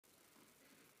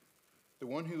The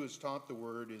one who is taught the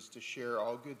word is to share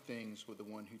all good things with the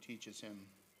one who teaches him.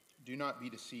 Do not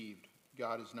be deceived.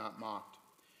 God is not mocked.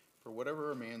 For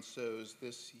whatever a man sows,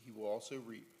 this he will also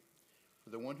reap.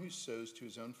 For the one who sows to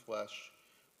his own flesh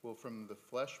will from the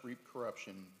flesh reap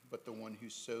corruption, but the one who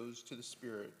sows to the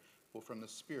Spirit will from the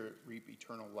Spirit reap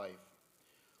eternal life.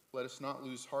 Let us not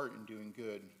lose heart in doing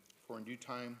good, for in due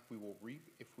time we will reap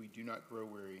if we do not grow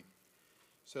weary.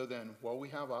 So then, while we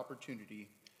have opportunity,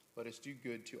 let us do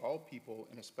good to all people,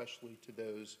 and especially to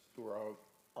those who are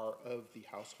of the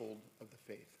household of the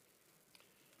faith.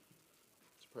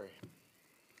 Let's pray.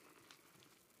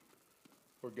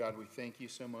 Lord God, we thank you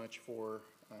so much for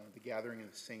the gathering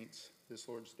of the saints this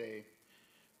Lord's Day.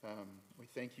 We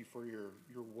thank you for your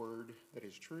word that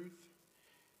is truth.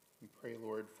 We pray,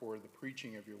 Lord, for the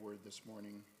preaching of your word this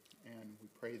morning, and we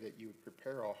pray that you would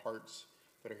prepare all hearts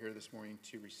that are here this morning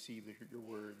to receive your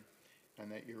word, and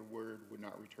that your word would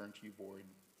not return to you void.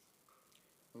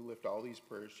 We lift all these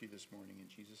prayers to you this morning in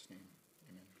Jesus' name.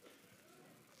 Amen.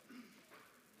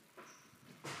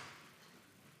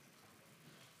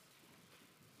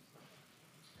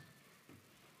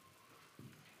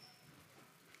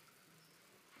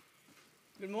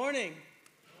 Good morning.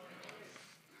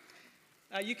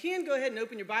 You can go ahead and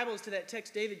open your Bibles to that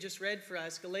text David just read for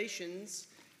us, Galatians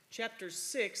chapter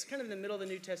 6, kind of in the middle of the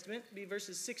New Testament, be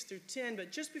verses 6 through 10.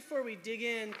 But just before we dig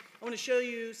in, I want to show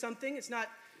you something. It's not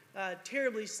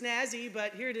terribly snazzy,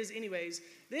 but here it is anyways.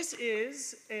 This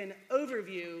is an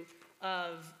overview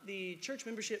of the church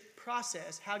membership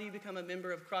process. How do you become a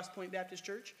member of Cross Point Baptist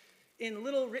Church? In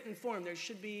little written form. There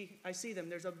should be, I see them.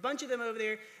 There's a bunch of them over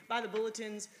there by the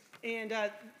bulletins. And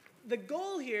the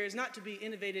goal here is not to be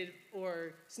innovative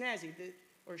or snazzy,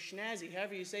 or schnazzy,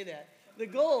 however you say that. The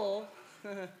goal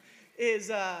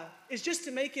is just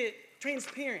to make it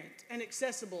transparent and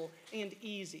accessible and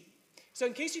easy. So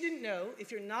in case you didn't know,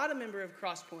 if you're not a member of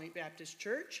Cross Point Baptist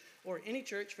Church, or any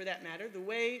church for that matter, the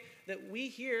way that we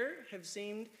here have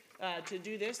seemed to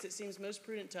do this, that seems most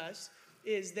prudent to us,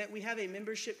 is that we have a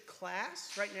membership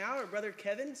class right now. Our brother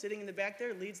Kevin, sitting in the back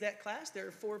there, leads that class. There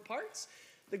are 4 parts.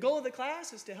 The goal of the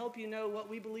class is to help you know what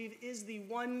we believe is the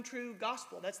one true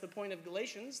gospel. That's the point of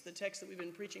Galatians, the text that we've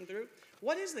been preaching through.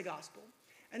 What is the gospel?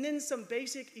 And then some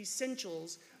basic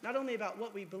essentials, not only about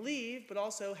what we believe, but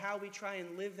also how we try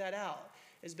and live that out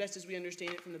as best as we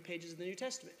understand it from the pages of the New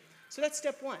Testament. So that's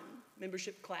step 1,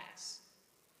 membership class.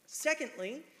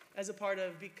 Secondly, as a part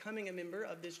of becoming a member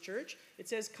of this church, it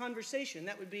says conversation.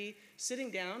 That would be sitting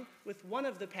down with one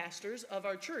of the pastors of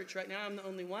our church. Right now, I'm the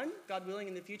only one. God willing,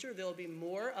 in the future, there'll be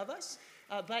more of us.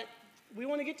 But we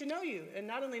want to get to know you and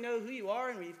not only know who you are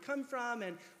and where you've come from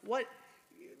and what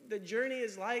the journey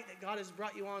is like that God has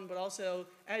brought you on, but also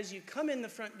as you come in the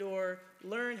front door,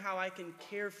 learn how I can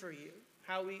care for you,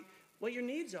 what your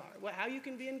needs are, how you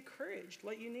can be encouraged,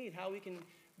 what you need, how we can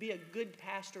be a good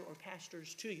pastor or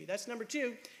pastors to you. That's number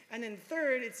 2. And then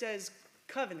third, it says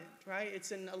covenant, right?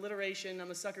 It's an alliteration.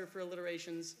 I'm a sucker for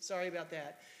alliterations. Sorry about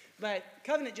that. But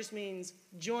covenant just means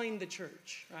join the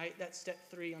church, right? That's step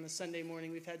 3 on a Sunday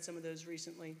morning. We've had some of those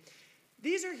recently.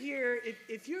 These are here,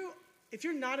 if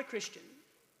you're not a Christian,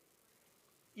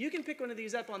 you can pick one of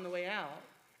these up on the way out,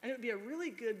 and it would be a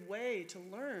really good way to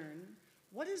learn,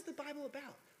 what is the Bible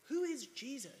about? Who is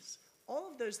Jesus? All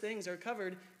of those things are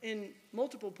covered in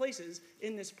multiple places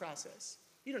in this process.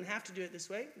 You don't have to do it this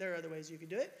way. There are other ways you could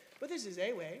do it, but this is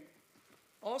a way.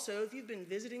 Also, if you've been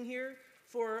visiting here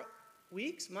for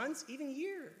weeks, months, even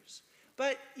years,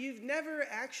 but you've never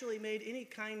actually made any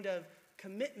kind of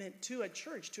commitment to a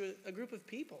church, to a group of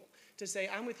people, to say,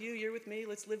 I'm with you, you're with me,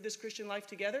 let's live this Christian life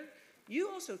together, you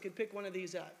also could pick one of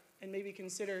these up and maybe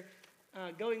consider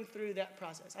going through that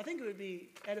process. I think it would be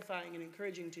edifying and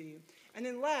encouraging to you. And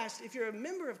then last, if you're a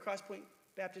member of Cross Point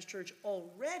Baptist Church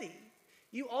already,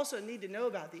 you also need to know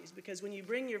about these, because when you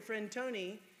bring your friend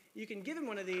Tony, you can give him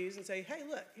one of these and say, hey,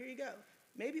 look, here you go.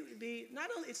 Maybe it would be,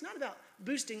 it's not about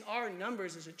boosting our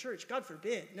numbers as a church, God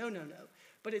forbid, no.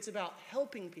 But it's about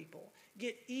helping people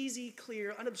get easy,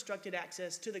 clear, unobstructed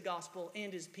access to the gospel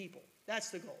and his people.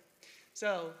 That's the goal.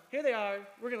 So here they are.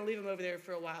 We're going to leave them over there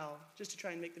for a while just to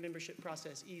try and make the membership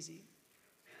process easy.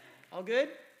 All good?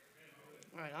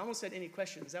 All right, I almost said any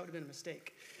questions. That would have been a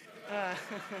mistake.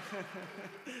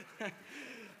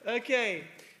 Okay,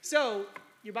 so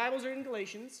your Bibles are in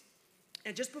Galatians.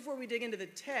 And just before we dig into the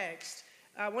text,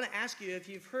 I want to ask you if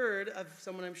you've heard of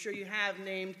someone I'm sure you have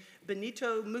named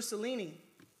Benito Mussolini.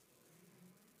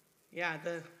 Yeah,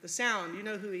 the sound, you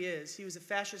know who he is. He was a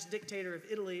fascist dictator of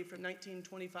Italy from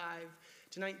 1925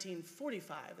 to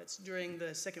 1945. That's during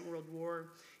the Second World War.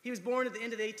 He was born at the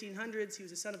end of the 1800s. He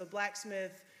was the son of a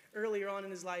blacksmith. Earlier on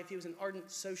in his life, he was an ardent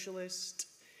socialist.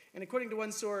 And according to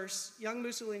one source, young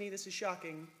Mussolini, this is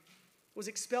shocking, was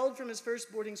expelled from his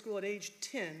first boarding school at age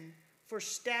 10 for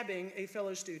stabbing a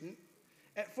fellow student.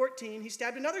 At 14, he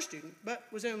stabbed another student, but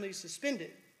was only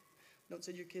suspended. Don't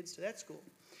send your kids to that school.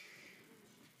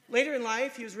 Later in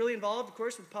life, he was really involved, of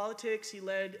course, with politics. He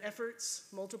led efforts,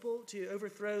 multiple, to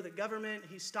overthrow the government.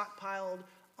 He stockpiled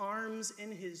arms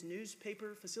in his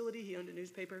newspaper facility. He owned a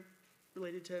newspaper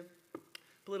related to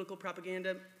political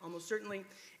propaganda, almost certainly.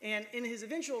 And in his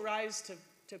eventual rise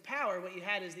to power, what you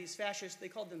had is these fascists, they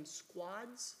called them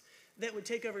squads, that would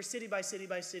take over city by city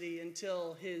by city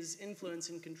until his influence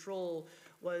and control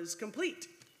was complete.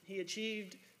 He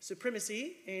achieved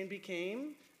supremacy and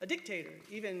became a dictator,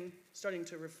 even starting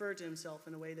to refer to himself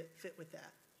in a way that fit with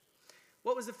that.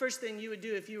 What was the first thing you would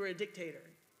do if you were a dictator?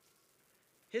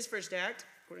 His first act,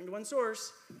 according to one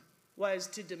source, was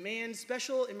to demand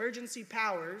special emergency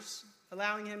powers,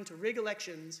 allowing him to rig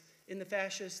elections in the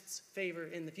fascists' favor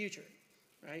in the future.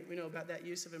 Right? We know about that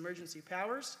use of emergency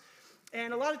powers.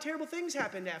 And a lot of terrible things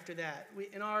happened after that.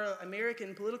 In our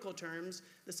American political terms,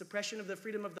 the suppression of the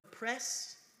freedom of the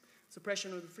press,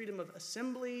 suppression of the freedom of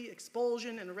assembly,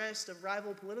 expulsion and arrest of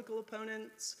rival political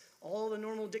opponents, all the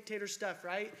normal dictator stuff,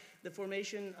 right? The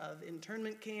formation of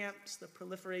internment camps, the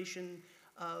proliferation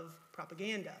of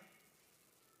propaganda.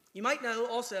 You might know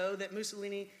also that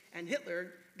Mussolini and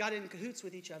Hitler got in cahoots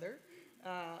with each other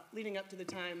leading up to the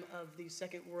time of the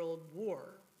Second World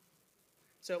War.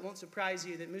 So it won't surprise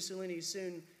you that Mussolini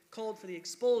soon called for the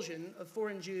expulsion of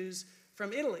foreign Jews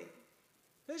from Italy.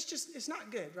 It's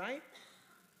not good, right?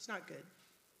 It's not good.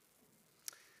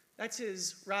 That's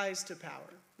his rise to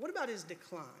power. What about his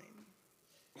decline?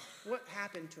 What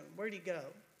happened to him? Where'd he go?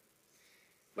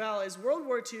 Well, as World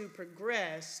War II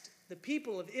progressed, the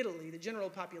people of Italy, the general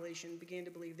population, began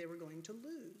to believe they were going to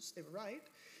lose. They were right.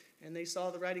 And they saw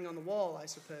the writing on the wall, I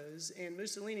suppose. And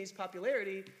Mussolini's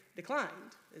popularity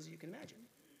declined, as you can imagine.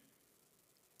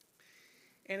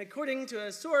 And according to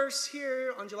a source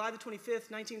here, on July the 25th,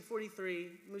 1943,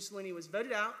 Mussolini was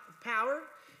voted out of power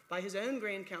by his own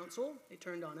Grand Council. They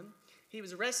turned on him. He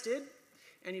was arrested,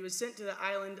 and he was sent to the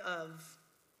island of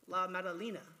La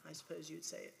Maddalena, I suppose you'd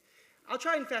say it. I'll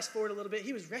try and fast forward a little bit.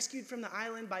 He was rescued from the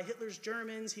island by Hitler's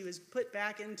Germans. He was put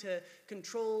back into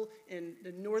control in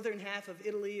the northern half of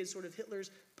Italy as sort of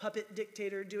Hitler's puppet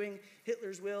dictator doing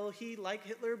Hitler's will. He, like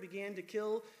Hitler, began to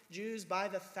kill Jews by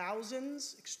the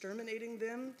thousands, exterminating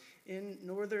them in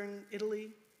northern Italy.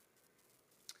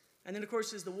 And then, of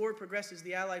course, as the war progresses,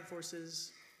 the Allied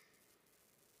forces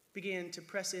began to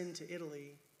press into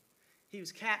Italy. He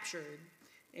was captured,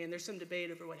 and there's some debate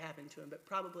over what happened to him, but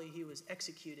probably he was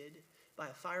executed by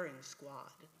a firing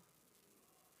squad.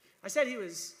 I said he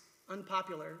was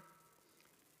unpopular.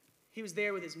 He was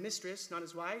there with his mistress, not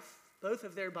his wife. Both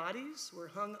of their bodies were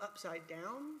hung upside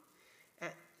down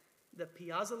at the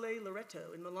Piazzale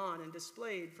Loreto in Milan and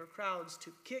displayed for crowds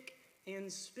to kick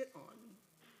and spit on.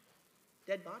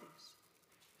 Dead bodies.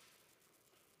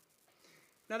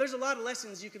 Now, there's a lot of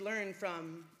lessons you could learn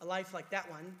from a life like that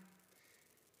one,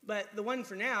 but the one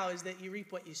for now is that you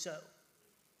reap what you sow.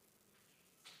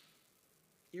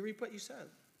 You reap what you sow.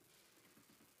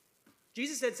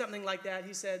 Jesus said something like that.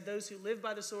 He said, those who live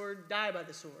by the sword die by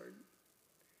the sword.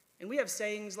 And we have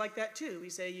sayings like that too. We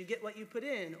say, you get what you put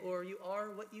in, or you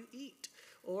are what you eat,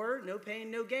 or no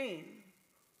pain, no gain.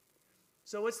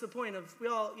 So what's the point of,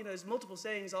 there's multiple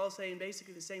sayings all saying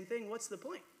basically the same thing. What's the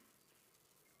point?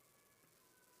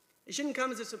 It shouldn't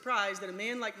come as a surprise that a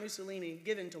man like Mussolini,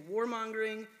 given to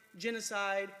warmongering,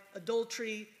 genocide,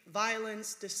 adultery,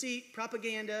 violence, deceit,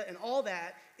 propaganda, and all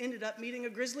that, ended up meeting a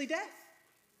grisly death.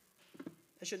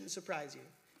 That shouldn't surprise you.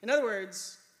 In other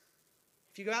words,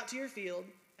 if you go out to your field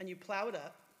and you plow it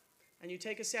up, and you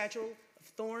take a satchel of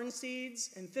thorn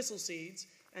seeds and thistle seeds,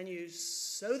 and you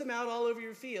sow them out all over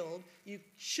your field, you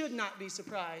should not be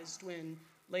surprised when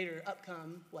later up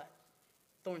come, what?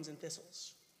 Thorns and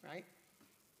thistles, right?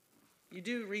 You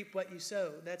do reap what you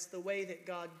sow. That's the way that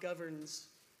God governs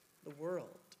the world.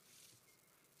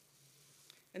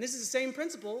 And this is the same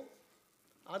principle,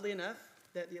 oddly enough,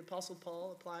 that the Apostle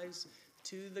Paul applies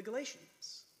to the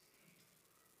Galatians.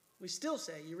 We still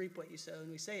say you reap what you sow,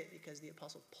 and we say it because the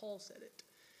Apostle Paul said it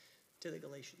to the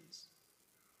Galatians.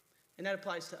 And that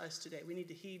applies to us today. We need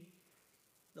to heed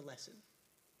the lesson.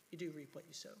 You do reap what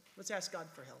you sow. Let's ask God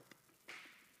for help.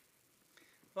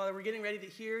 Father, we're getting ready to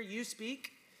hear you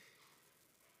speak.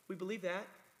 We believe that.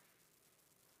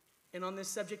 And on this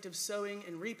subject of sowing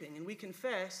and reaping, and we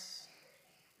confess,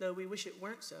 though we wish it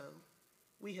weren't so,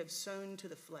 we have sown to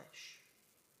the flesh.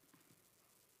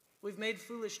 We've made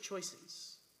foolish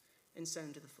choices and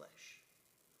sown to the flesh.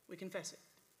 We confess it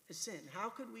as sin. How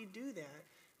could we do that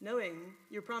knowing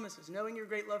your promises, knowing your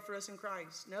great love for us in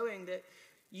Christ, knowing that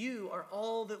you are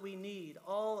all that we need,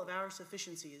 all of our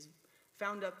sufficiency is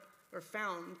bound up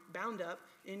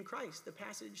in Christ, the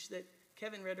passage that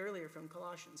Kevin read earlier from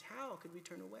Colossians. How could we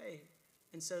turn away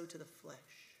and so to the flesh?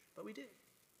 But we did.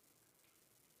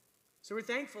 So we're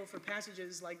thankful for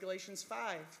passages like Galatians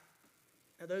 5.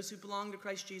 Now, those who belong to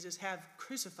Christ Jesus have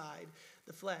crucified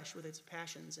the flesh with its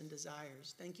passions and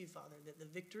desires. Thank you, Father, that the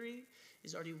victory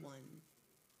is already won.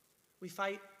 We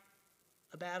fight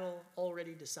a battle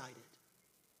already decided.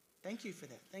 Thank you for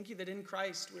that. Thank you that in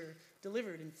Christ we're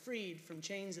delivered and freed from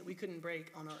chains that we couldn't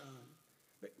break on our own.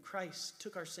 But Christ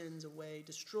took our sins away,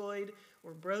 destroyed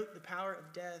or broke the power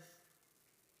of death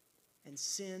and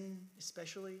sin,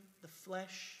 especially the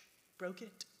flesh, broke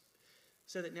it,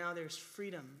 so that now there's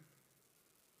freedom,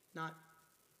 not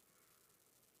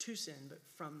to sin, but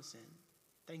from sin.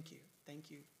 Thank you. Thank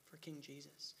you for King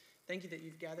Jesus. Thank you that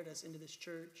you've gathered us into this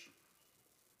church.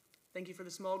 Thank you for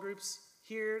the small groups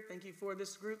here. Thank you for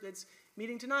this group that's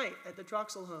meeting tonight at the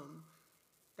Troxel home.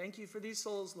 Thank you for these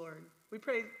souls, Lord. We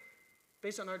pray,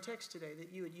 based on our text today,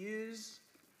 that you would use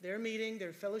their meeting,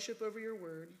 their fellowship over your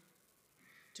word,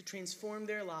 to transform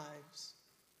their lives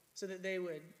so that they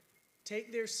would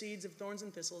take their seeds of thorns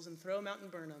and thistles and throw them out and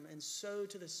burn them and sow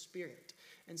to the Spirit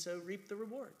and so reap the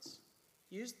rewards.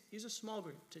 Use a small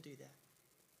group to do that.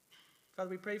 Father,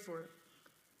 we pray for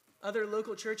other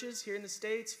local churches here in the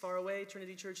States, far away,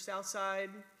 Trinity Church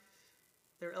Southside,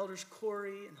 their elders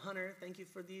Corey and Hunter. Thank you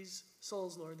for these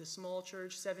souls, Lord, the small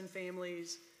church, 7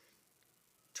 families,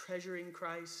 treasuring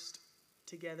Christ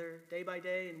together day by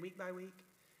day and week by week.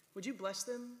 Would you bless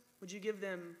them? Would you give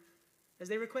them, as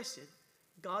they requested,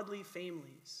 godly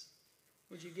families?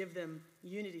 Would you give them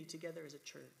unity together as a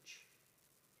church?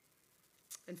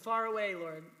 And far away,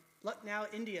 Lord, Lucknow,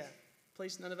 India, a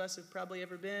place none of us have probably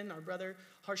ever been. Our brother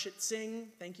Harshit Singh,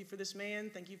 thank you for this man.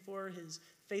 Thank you for his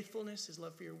faithfulness, his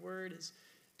love for your word, his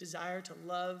desire to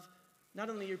love not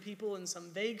only your people in some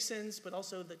vague sense, but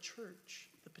also the church,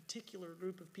 the particular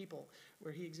group of people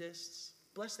where he exists.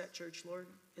 Bless that church, Lord,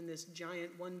 in this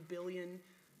giant 1 billion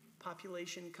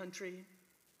population country.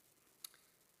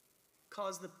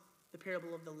 Cause the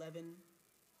parable of the leaven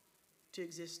to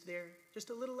exist there. Just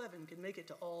a little leaven could make it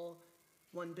to all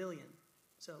 1 billion.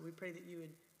 So we pray that you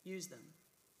would use them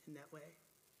in that way.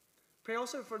 Pray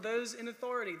also for those in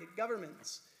authority, the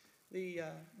governments, the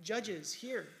judges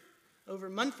here over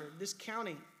Munford, this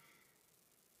county,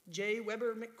 J.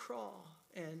 Weber McCraw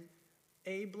and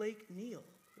A. Blake Neal,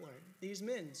 Lord. These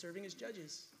men serving as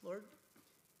judges, Lord.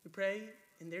 We pray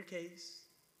in their case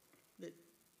that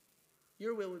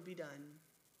your will would be done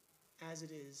as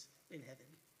it is in heaven.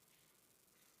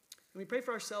 And we pray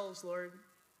for ourselves, Lord.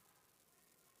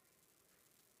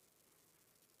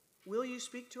 Will you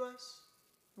speak to us?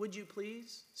 Would you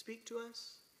please speak to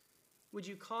us? Would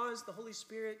you cause the Holy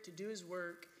Spirit to do his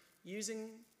work using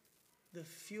the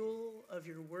fuel of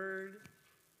your word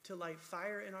to light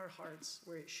fire in our hearts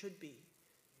where it should be,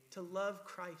 to love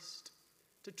Christ,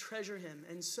 to treasure him,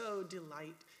 and so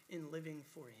delight in living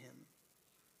for him.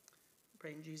 I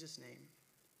pray in Jesus' name.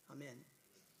 Amen.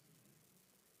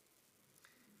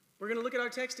 We're going to look at our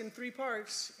text in 3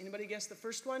 parts. Anybody guess the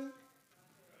first one?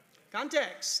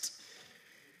 Context.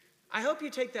 I hope you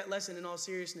take that lesson in all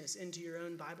seriousness into your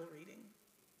own Bible reading.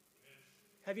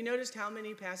 Have you noticed how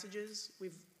many passages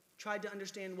we've tried to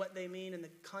understand what they mean and the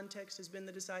context has been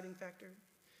the deciding factor?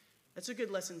 That's a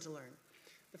good lesson to learn.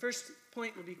 The first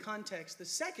point will be context. The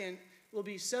second will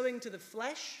be sowing to the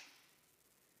flesh.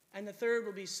 And the third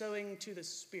will be sowing to the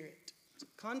Spirit. So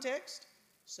context,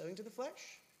 sowing to the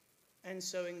flesh, and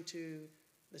sowing to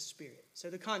the Spirit. So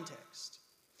the context.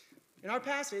 In our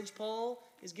passage, Paul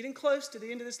is getting close to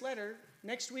the end of this letter.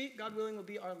 Next week, God willing, will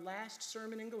be our last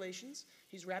sermon in Galatians.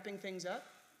 He's wrapping things up.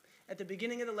 At the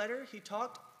beginning of the letter, he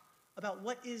talked about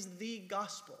what is the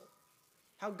gospel,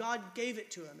 how God gave it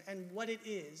to him, and what it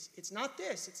is. It's not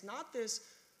this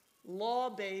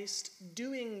law-based,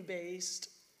 doing-based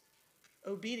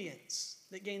obedience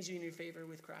that gains you in your favor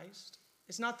with Christ.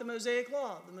 It's not the Mosaic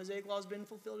law. The Mosaic law has been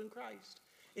fulfilled in Christ.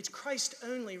 It's Christ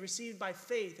only, received by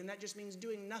faith, and that just means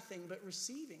doing nothing but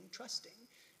receiving, trusting,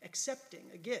 accepting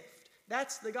a gift.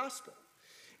 That's the gospel.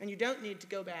 And you don't need to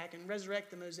go back and resurrect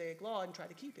the Mosaic law and try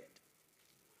to keep it.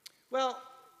 Well,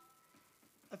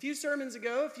 a few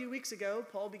weeks ago,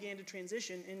 Paul began to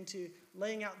transition into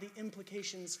laying out the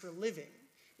implications for living.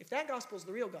 If that gospel is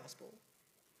the real gospel,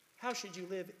 how should you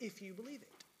live if you believe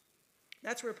it?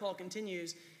 That's where Paul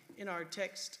continues in our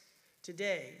text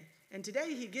today. And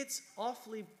today he gets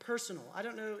awfully personal. I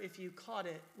don't know if you caught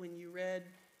it when you read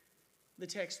the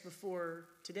text before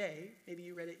today. Maybe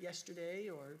you read it yesterday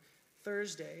or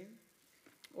Thursday,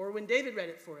 or when David read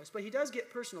it for us, but he does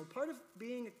get personal. Part of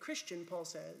being a Christian, Paul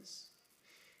says,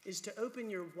 is to open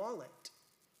your wallet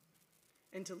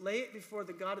and to lay it before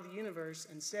the God of the universe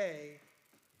and say,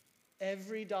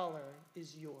 every dollar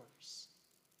is yours.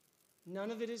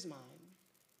 None of it is mine.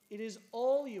 It is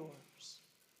all yours.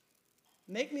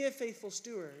 Make me a faithful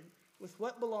steward with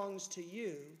what belongs to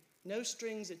you, no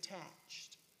strings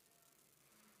attached.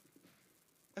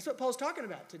 That's what Paul's talking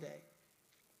about today.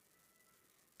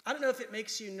 I don't know if it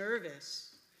makes you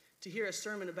nervous to hear a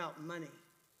sermon about money.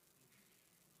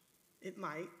 It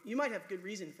might. You might have good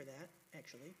reason for that,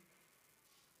 actually,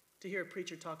 to hear a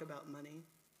preacher talk about money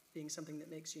being something that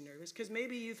makes you nervous, because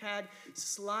maybe you've had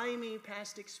slimy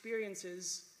past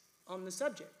experiences on the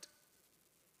subject.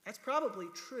 That's probably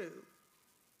true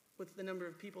with the number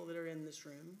of people that are in this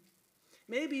room.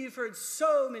 Maybe you've heard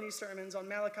so many sermons on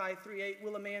Malachi 3:8,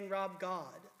 will a man rob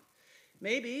God?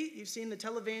 Maybe you've seen the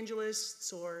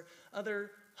televangelists or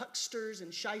other hucksters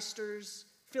and shysters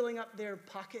filling up their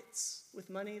pockets with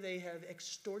money they have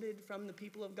extorted from the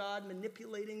people of God,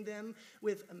 manipulating them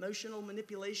with emotional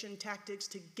manipulation tactics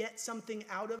to get something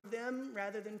out of them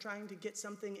rather than trying to get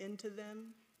something into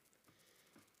them.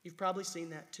 You've probably seen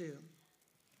that too.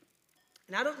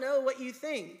 And I don't know what you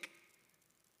think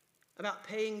about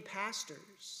paying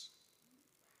pastors.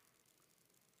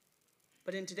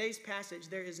 But in today's passage,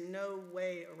 there is no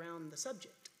way around the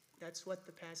subject. That's what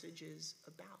the passage is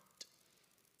about,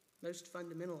 most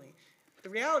fundamentally. The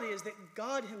reality is that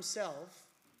God himself,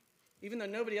 even though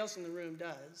nobody else in the room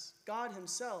does, God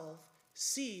himself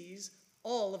sees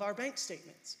all of our bank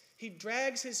statements. He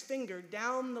drags his finger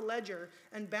down the ledger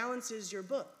and balances your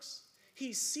books.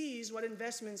 He sees what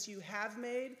investments you have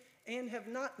made and have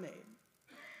not made.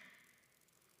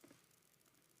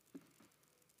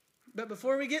 But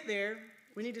before we get there,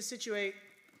 we need to situate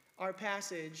our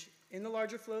passage in the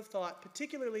larger flow of thought,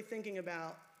 particularly thinking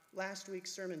about last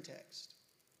week's sermon text.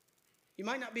 You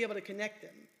might not be able to connect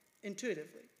them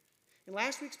intuitively. In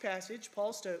last week's passage,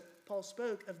 Paul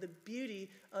spoke of the beauty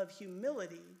of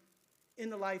humility in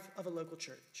the life of a local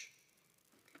church.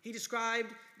 He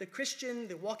described the Christian,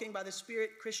 the walking by the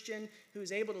Spirit Christian, who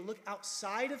is able to look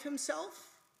outside of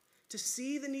himself, to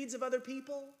see the needs of other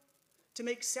people, to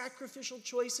make sacrificial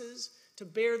choices, to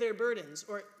bear their burdens.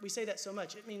 Or we say that so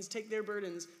much. It means take their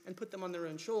burdens and put them on their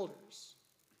own shoulders.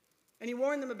 And he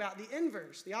warned them about the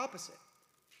inverse, the opposite.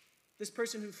 This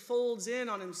person who folds in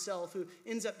on himself, who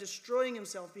ends up destroying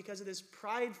himself because of this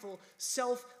prideful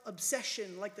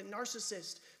self-obsession, like the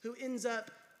narcissist, who ends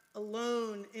up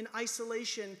alone, in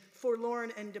isolation,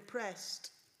 forlorn and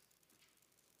depressed.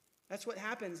 That's what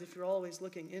happens if you're always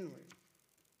looking inward.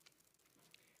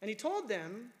 And he told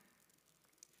them,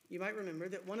 you might remember,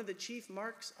 that one of the chief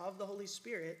marks of the Holy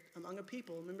Spirit among a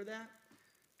people, remember that?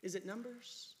 Is it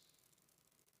Numbers?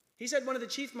 He said one of the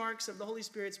chief marks of the Holy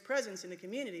Spirit's presence in a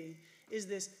community is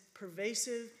this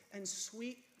pervasive and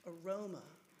sweet aroma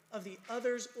of the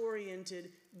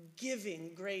others-oriented,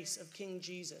 giving grace of King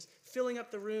Jesus, filling up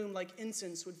the room like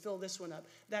incense would fill this one up.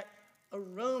 That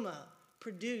aroma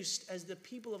produced as the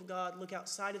people of God look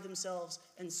outside of themselves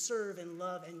and serve and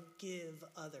love and give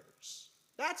others.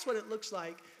 That's what it looks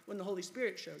like when the Holy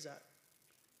Spirit shows up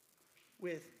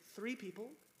with 3 people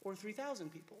or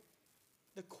 3,000 people.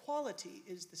 The quality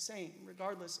is the same,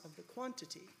 regardless of the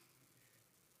quantity.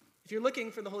 If you're looking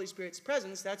for the Holy Spirit's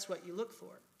presence, that's what you look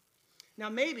for. Now,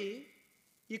 maybe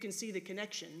you can see the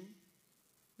connection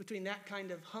between that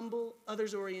kind of humble,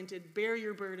 others-oriented, bear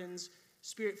your burdens,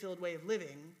 spirit-filled way of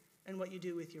living and what you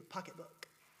do with your pocketbook.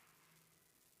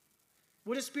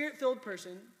 Would a spirit-filled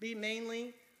person be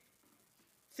mainly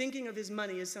thinking of his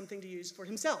money as something to use for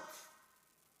himself?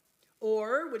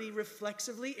 Or would he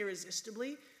reflexively,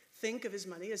 irresistibly think of his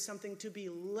money as something to be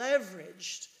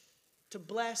leveraged to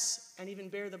bless and even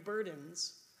bear the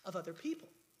burdens of other people?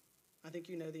 I think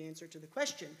you know the answer to the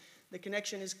question. The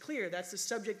connection is clear. That's the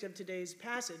subject of today's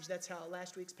passage. That's how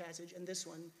last week's passage and this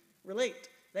one relate.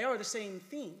 They are the same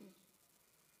theme.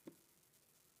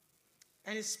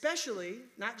 And especially,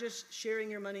 not just sharing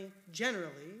your money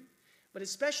generally, but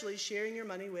especially sharing your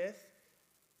money with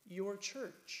your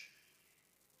church.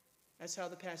 That's how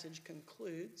the passage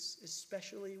concludes,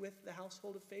 especially with the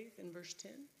household of faith in verse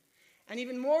 10. And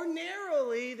even more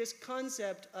narrowly, this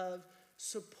concept of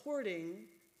supporting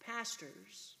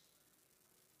pastors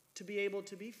to be able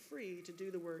to be free to do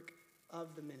the work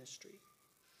of the ministry.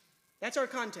 That's our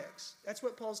context. That's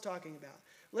what Paul's talking about.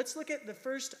 Let's look at the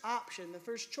first option, the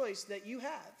first choice that you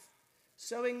have,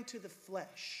 sowing to the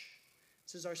flesh.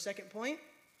 This is our second point,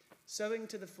 sowing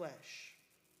to the flesh.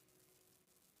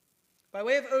 By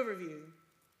way of overview,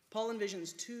 Paul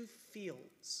envisions 2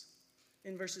 fields.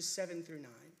 in verses 7 through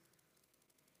 9.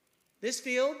 This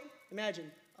field,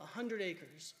 imagine 100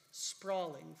 acres,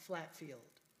 sprawling, flat field,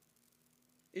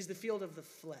 is the field of the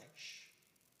flesh.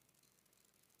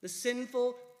 The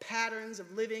sinful patterns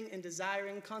of living and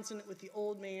desiring, consonant with the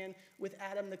old man, with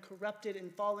Adam, the corrupted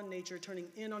and fallen nature, turning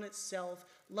in on itself,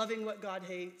 loving what God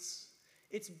hates.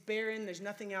 It's barren, there's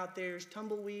nothing out there, there's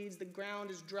tumbleweeds, the ground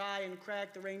is dry and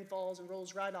cracked, the rain falls and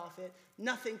rolls right off it.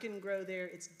 Nothing can grow there,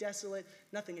 it's desolate,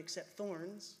 nothing except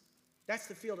thorns. That's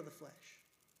the field of the flesh.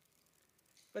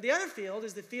 But the other field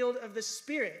is the field of the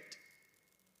Spirit.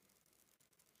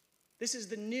 This is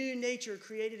the new nature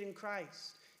created in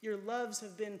Christ. Your loves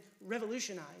have been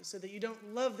revolutionized so that you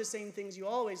don't love the same things you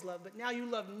always loved, but now you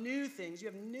love new things. You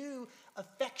have new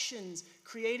affections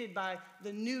created by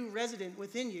the new resident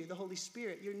within you, the Holy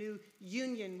Spirit, your new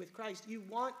union with Christ. You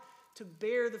want to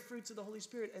bear the fruits of the Holy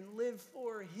Spirit and live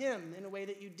for Him in a way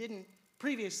that you didn't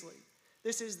previously.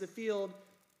 This is the field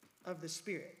of the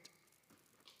Spirit.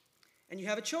 And you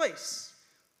have a choice.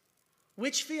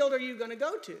 Which field are you going to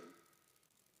go to?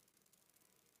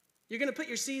 You're going to put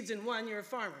your seeds in one. You're a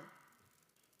farmer.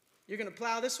 You're going to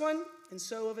plow this one and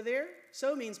sow over there.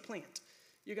 Sow means plant.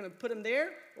 You're going to put them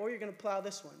there, or you're going to plow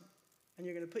this one. And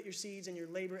you're going to put your seeds and your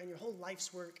labor and your whole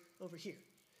life's work over here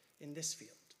in this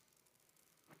field.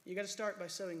 You got to start by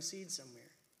sowing seeds somewhere.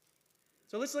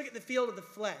 So let's look at the field of the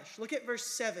flesh. Look at verse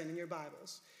 7 in your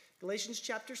Bibles. Galatians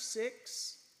chapter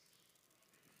 6.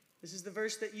 This is the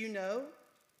verse that you know.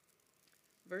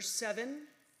 Verse 7.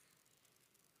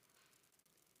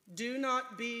 Do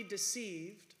not be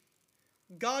deceived.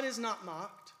 God is not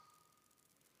mocked.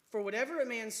 For whatever a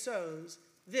man sows,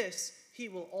 this he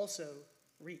will also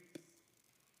reap.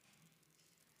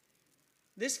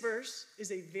 This verse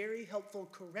is a very helpful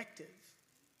corrective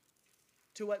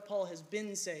to what Paul has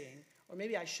been saying, or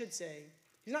maybe I should say,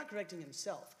 he's not correcting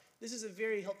himself. This is a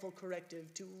very helpful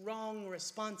corrective to wrong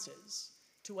responses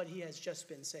to what he has just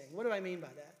been saying. What do I mean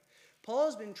by that? Paul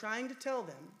has been trying to tell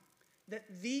them that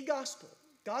the gospel,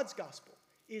 God's gospel,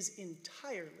 is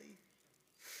entirely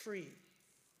free.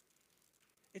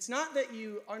 It's not that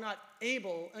you are not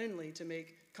able only to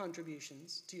make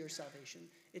contributions to your salvation.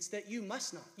 It's that you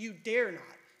must not, you dare not.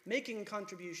 Making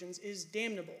contributions is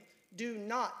damnable. Do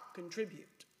not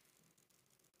contribute.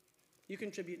 You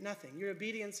contribute nothing. Your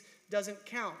obedience doesn't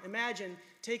count. Imagine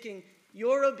taking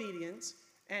your obedience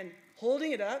and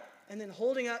holding it up, and then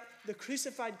holding up the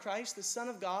crucified Christ, the Son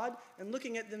of God, and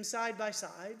looking at them side by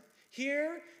side.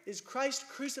 Here is Christ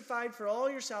crucified for all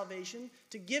your salvation,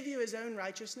 to give you his own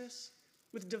righteousness,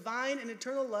 with divine and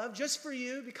eternal love, just for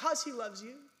you, because he loves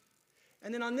you.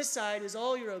 And then on this side is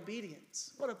all your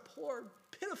obedience. What a poor,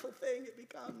 pitiful thing it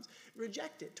becomes.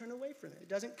 Reject it. Turn away from it. It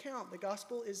doesn't count. The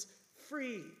gospel is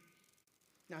free.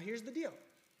 Now here's the deal.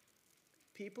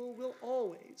 People will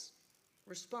always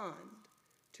respond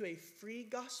to a free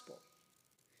gospel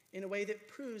in a way that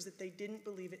proves that they didn't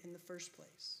believe it in the first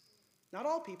place. Not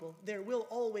all people. There will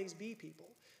always be people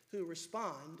who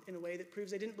respond in a way that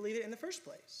proves they didn't believe it in the first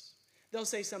place. They'll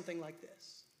say something like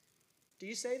this. Do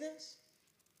you say this?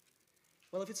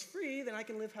 Well, if it's free, then I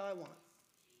can live how I want.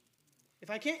 If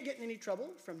I can't get in any trouble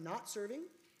from not serving,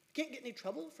 I can't get any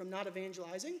trouble from not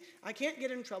evangelizing, I can't get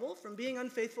in trouble from being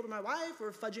unfaithful to my wife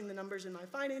or fudging the numbers in my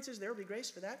finances, there will be grace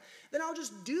for that, then I'll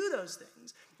just do those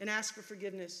things and ask for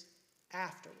forgiveness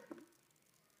afterward.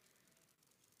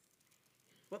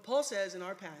 What Paul says in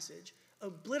our passage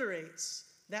obliterates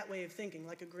that way of thinking,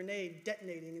 like a grenade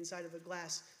detonating inside of a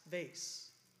glass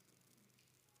vase.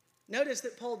 Notice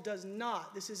that Paul does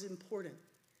not, this is important,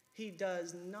 he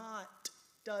does not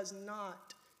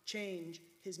change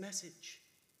his message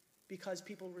because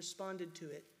people responded to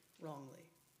it wrongly.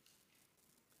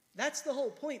 That's the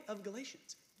whole point of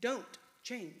Galatians. Don't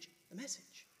change the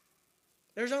message.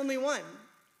 There's only one.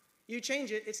 You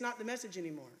change it, it's not the message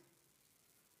anymore.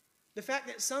 The fact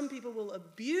that some people will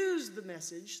abuse the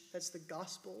message, that's the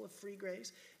gospel of free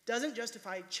grace, doesn't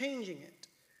justify changing it.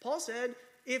 Paul said,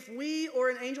 if we or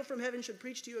an angel from heaven should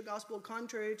preach to you a gospel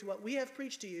contrary to what we have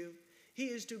preached to you, he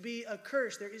is to be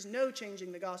accursed. There is no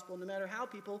changing the gospel, no matter how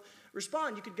people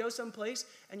respond. You could go someplace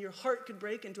and your heart could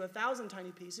break into 1,000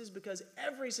 tiny pieces because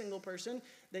every single person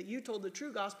that you told the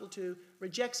true gospel to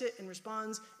rejects it and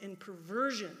responds in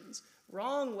perversions,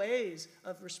 wrong ways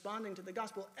of responding to the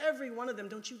gospel. Every one of them,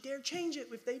 don't you dare change it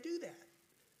if they do that.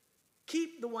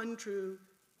 Keep the one true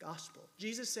gospel.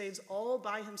 Jesus saves all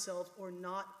by himself or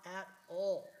not at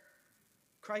all.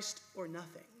 Christ or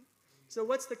nothing. So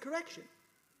what's the correction?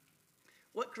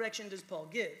 What correction does Paul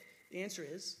give? The answer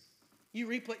is, you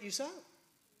reap what you sow.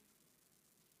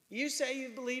 You say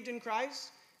you've believed in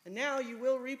Christ, and now you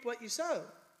will reap what you sow.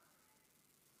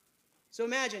 So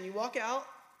imagine you walk out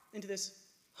into this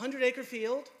 100-acre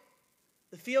field,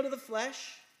 the field of the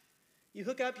flesh. You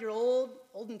hook up your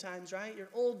olden times, right? Your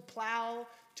old plow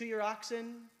to your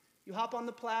oxen. You hop on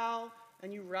the plow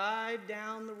and you ride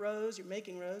down the rows. You're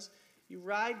making rows. You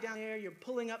ride down there. You're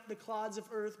pulling up the clods of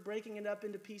earth, breaking it up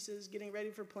into pieces, getting ready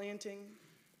for planting.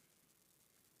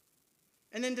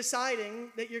 And then deciding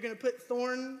that you're going to put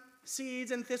thorn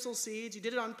seeds and thistle seeds. You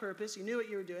did it on purpose. You knew what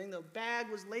you were doing. The bag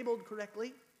was labeled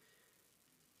correctly.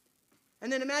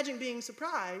 And then imagine being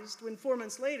surprised when 4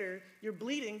 months later you're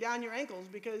bleeding down your ankles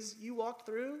because you walked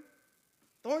through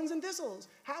thorns and thistles.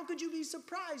 How could you be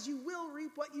surprised? You will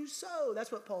reap what you sow.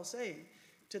 That's what Paul's saying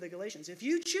to the Galatians. If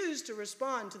you choose to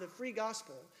respond to the free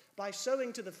gospel by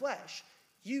sowing to the flesh,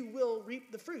 you will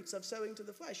reap the fruits of sowing to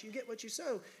the flesh. You get what you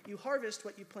sow. You harvest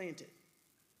what you planted.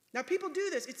 Now, people do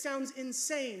this. It sounds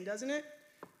insane, doesn't it?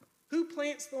 Who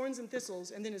plants thorns and thistles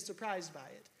and then is surprised by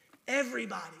it?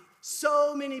 Everybody.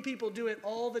 So many people do it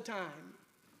all the time,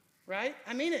 right?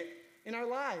 I mean it, in our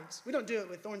lives. We don't do it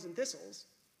with thorns and thistles,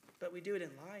 but we do it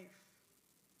in life.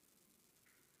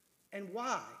 And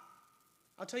why?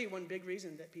 I'll tell you one big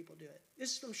reason that people do it.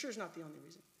 This, I'm sure, is not the only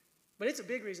reason, but it's a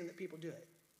big reason that people do it.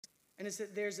 And it's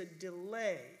that there's a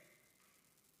delay.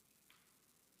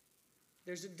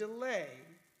 There's a delay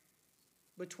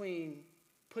between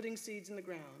putting seeds in the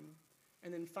ground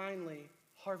and then finally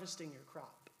harvesting your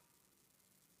crop.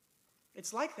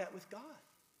 It's like that with God.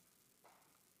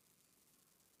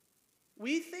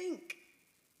 We think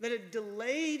that a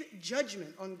delayed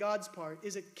judgment on God's part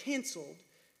is a canceled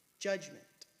judgment.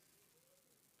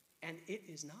 And it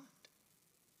is not.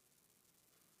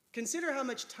 Consider how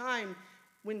much time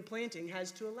when planting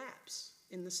has to elapse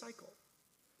in the cycle.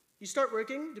 You start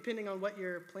working, depending on what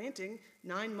you're planting,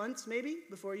 9 months maybe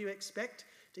before you expect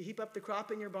to heap up the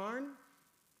crop in your barn.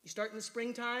 You start in the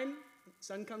springtime, the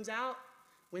sun comes out.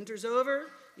 Winter's over,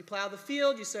 you plow the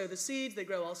field, you sow the seeds, they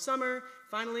grow all summer.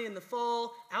 Finally, in the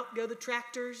fall, out go the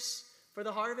tractors for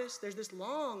the harvest. There's this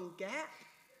long gap,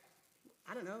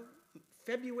 I don't know,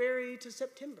 February to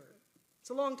September. It's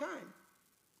a long time.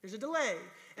 There's a delay.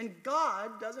 And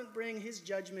God doesn't bring his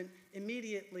judgment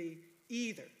immediately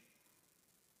either.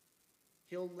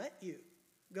 He'll let you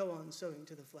go on sowing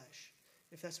to the flesh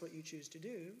if that's what you choose to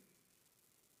do.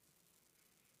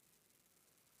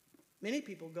 Many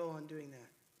people go on doing that.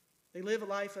 They live a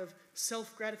life of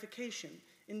self-gratification,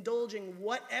 indulging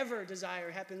whatever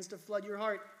desire happens to flood your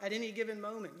heart at any given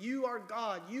moment. You are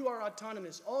God. You are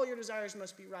autonomous. All your desires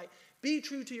must be right. Be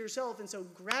true to yourself, and so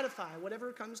gratify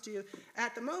whatever comes to you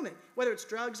at the moment, whether it's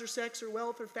drugs or sex or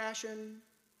wealth or fashion,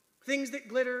 things that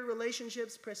glitter,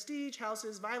 relationships, prestige,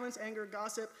 houses, violence, anger,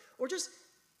 gossip, or just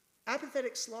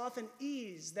apathetic sloth and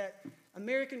ease, that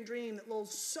American dream that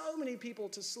lulls so many people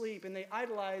to sleep, and they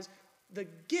idolize the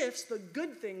gifts, the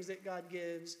good things that God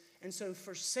gives, and so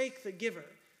forsake the giver,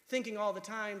 thinking all the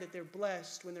time that they're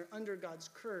blessed when they're under God's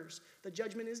curse. The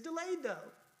judgment is delayed,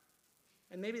 though,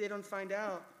 and maybe they don't find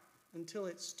out until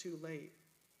it's too late.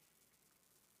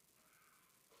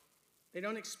 They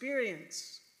don't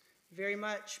experience very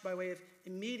much by way of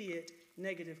immediate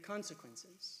negative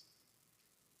consequences,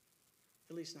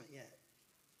 at least not yet.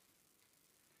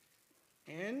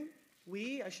 And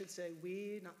we, I should say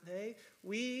we, not they,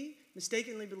 we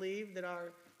mistakenly believe that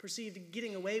our perceived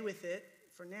getting away with it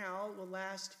for now will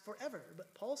last forever.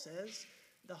 But Paul says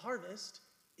the harvest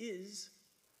is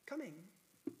coming.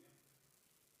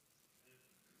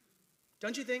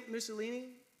 Don't you think Mussolini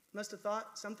must have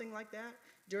thought something like that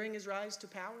during his rise to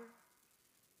power?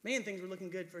 Man, things were looking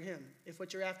good for him. If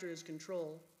what you're after is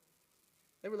control,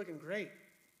 they were looking great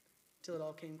until it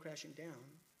all came crashing down.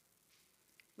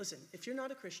 Listen, if you're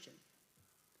not a Christian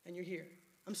and you're here,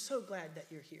 I'm so glad that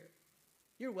you're here.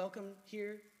 You're welcome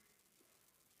here.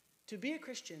 To be a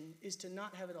Christian is to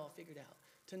not have it all figured out,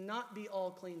 to not be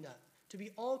all cleaned up, to be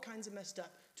all kinds of messed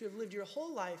up, to have lived your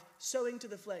whole life sowing to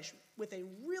the flesh with a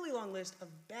really long list of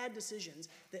bad decisions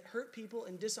that hurt people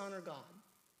and dishonor God.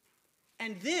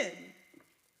 And then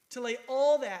to lay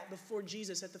all that before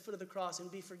Jesus at the foot of the cross and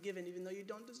be forgiven even though you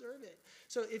don't deserve it.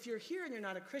 So if you're here and you're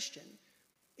not a Christian,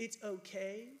 it's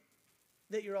okay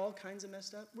that you're all kinds of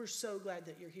messed up. We're so glad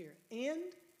that you're here.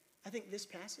 And I think this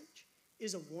passage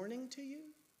is a warning to you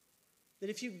that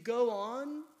if you go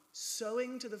on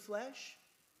sowing to the flesh,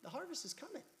 the harvest is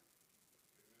coming.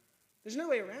 There's no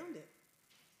way around it,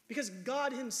 because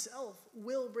God himself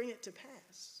will bring it to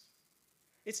pass.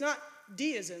 It's not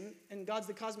deism and God's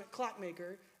the cosmic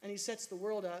clockmaker and he sets the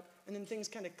world up and then things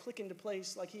kind of click into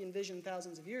place like he envisioned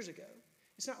thousands of years ago.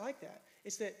 It's not like that.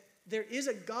 It's that there is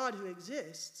a God who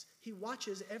exists. He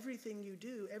watches everything you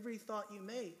do, every thought you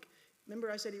make,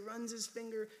 Remember, I said he runs his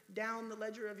finger down the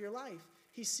ledger of your life.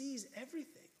 He sees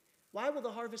everything. Why will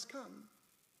the harvest come?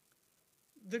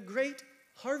 The great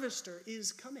harvester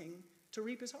is coming to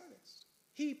reap his harvest.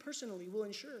 He personally will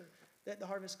ensure that the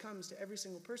harvest comes to every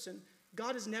single person.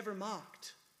 God is never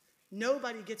mocked.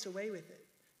 Nobody gets away with it.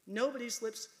 Nobody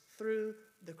slips through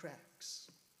the cracks.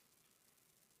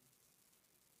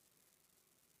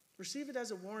 Receive it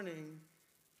as a warning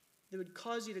that would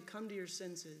cause you to come to your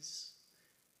senses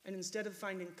and instead of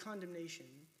finding condemnation,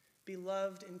 be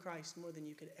loved in Christ more than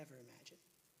you could ever imagine.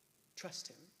 Trust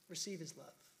him. Receive his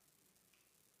love.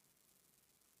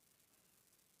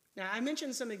 Now, I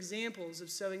mentioned some examples of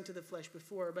sowing to the flesh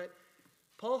before, but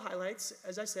Paul highlights,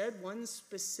 as I said, one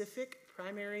specific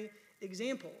primary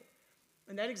example.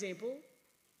 And that example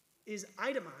is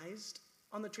itemized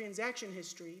on the transaction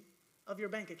history of your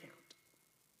bank account.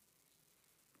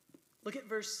 Look at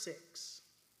verse 6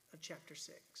 of chapter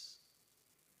 6.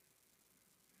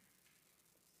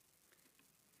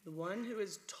 The one who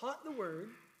is taught the word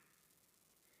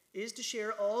is to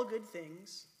share all good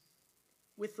things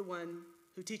with the one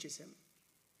who teaches him.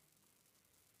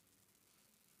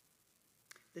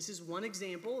 This is one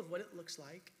example of what it looks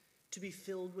like to be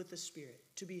filled with the Spirit,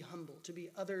 to be humble, to be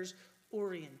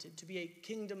others-oriented, to be a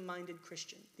kingdom-minded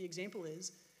Christian. The example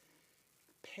is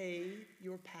pay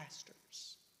your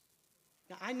pastors.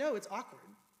 Now, I know it's awkward.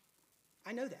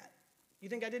 I know that. You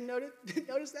think I didn't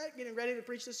notice that getting ready to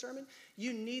preach this sermon?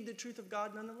 You need the truth of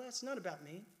God nonetheless. It's not about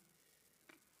me.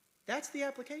 That's the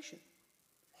application.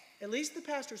 At least the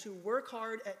pastors who work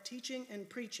hard at teaching and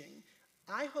preaching,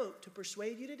 I hope to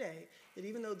persuade you today that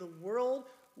even though the world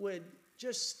would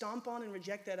just stomp on and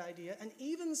reject that idea, and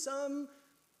even some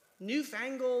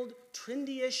newfangled,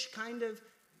 trendy-ish kind of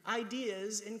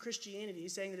ideas in Christianity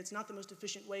saying that it's not the most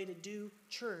efficient way to do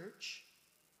church,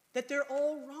 that they're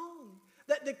all wrong.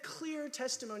 That the clear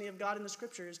testimony of God in the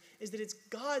scriptures is that it's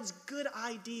God's good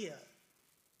idea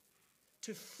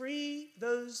to free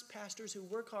those pastors who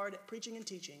work hard at preaching and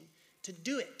teaching to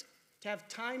do it, to have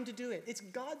time to do it. It's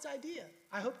God's idea.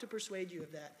 I hope to persuade you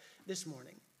of that this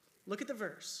morning. Look at the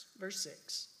verse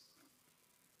 6.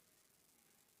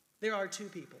 There are two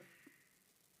people.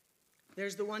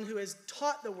 There's the one who has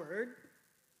taught the word,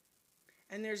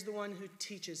 and there's the one who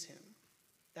teaches him.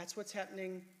 That's what's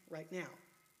happening right now.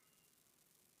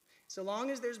 So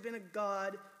long as there's been a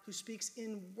God who speaks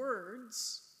in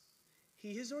words,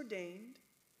 he has ordained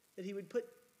that he would put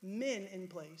men in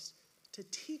place to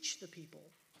teach the people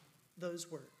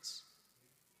those words.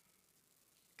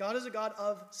 God is a God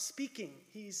of speaking.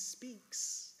 He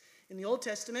speaks. In the Old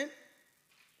Testament,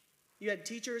 you had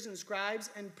teachers and scribes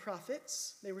and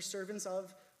prophets. They were servants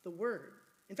of the word.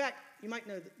 In fact, you might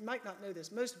not know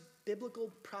this. Most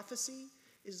biblical prophecy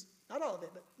is, not all of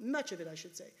it, but much of it, I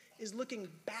should say, is looking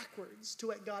backwards to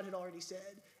what God had already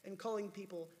said and calling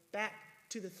people back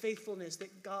to the faithfulness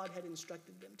that God had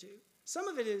instructed them to. Some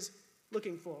of it is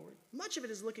looking forward. Much of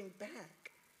it is looking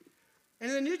back.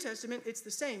 And in the New Testament, it's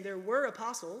the same. There were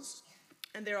apostles,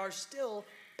 and there are still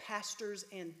pastors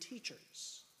and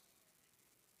teachers.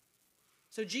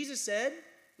 So Jesus said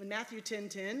in Matthew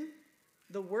 10:10,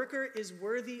 the worker is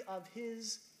worthy of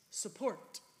his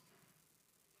support.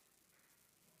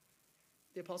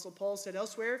 The Apostle Paul said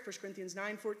elsewhere, 1 Corinthians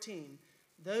 9:14,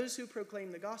 those who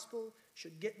proclaim the gospel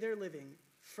should get their living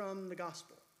from the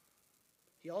gospel.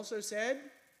 He also said,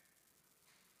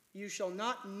 you shall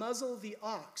not muzzle the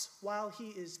ox while he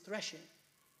is threshing.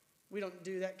 We don't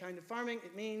do that kind of farming.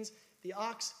 It means the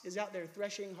ox is out there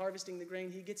threshing, harvesting the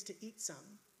grain. He gets to eat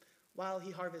some while he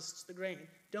harvests the grain.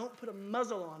 Don't put a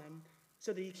muzzle on him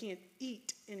so that he can't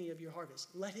eat any of your harvest.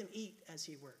 Let him eat as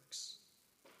he works.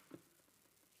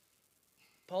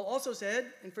 Paul also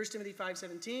said in 1 Timothy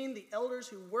 5:17, the elders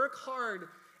who work hard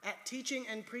at teaching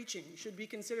and preaching should be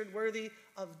considered worthy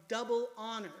of double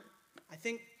honor. I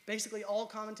think basically all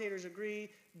commentators agree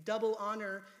double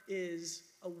honor is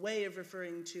a way of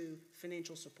referring to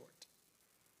financial support.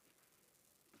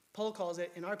 Paul calls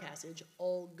it, in our passage,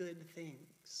 all good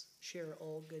things. Share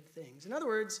all good things. In other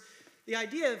words, the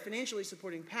idea of financially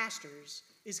supporting pastors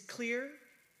is clear,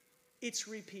 it's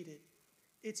repeated,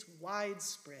 it's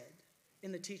widespread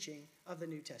in the teaching of the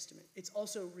New Testament. It's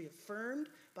also reaffirmed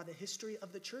by the history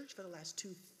of the church for the last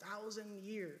 2,000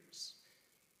 years.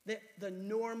 That the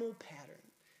normal pattern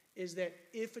is that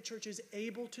if a church is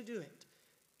able to do it,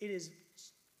 it is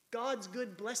God's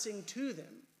good blessing to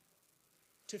them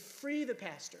to free the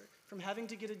pastor from having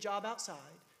to get a job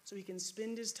outside so he can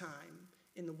spend his time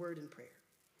in the word and prayer.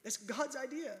 That's God's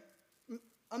idea.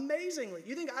 Amazingly.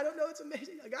 You think I don't know it's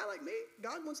amazing? A guy like me,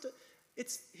 God wants to,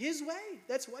 it's his way.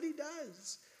 That's what he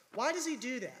does. Why does he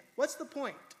do that? What's the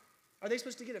point? Are they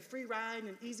supposed to get a free ride and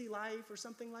an easy life or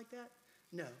something like that?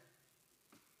 No.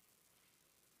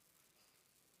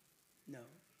 No.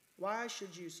 Why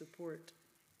should you support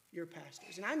your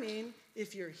pastors? And I mean,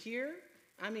 if you're here,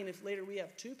 I mean, if later we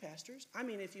have 2 pastors, I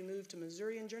mean, if you move to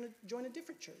Missouri and join a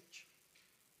different church.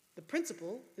 The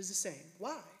principle is the same.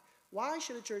 Why? Why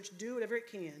should a church do whatever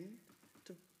it can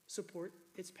to support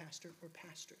its pastor or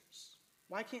pastors?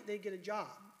 Why can't they get a job?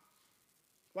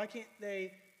 Why can't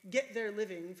they get their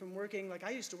living from working like I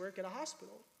used to work at a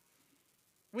hospital?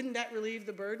 Wouldn't that relieve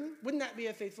the burden? Wouldn't that be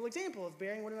a faithful example of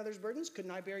bearing one another's burdens?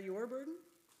 Couldn't I bear your burden?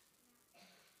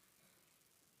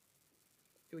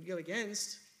 It would go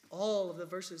against all of the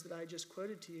verses that I just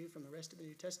quoted to you from the rest of the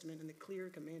New Testament and the clear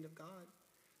command of God,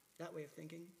 that way of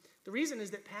thinking. The reason is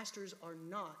that pastors are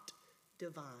not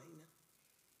divine.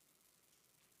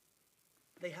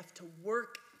 They have to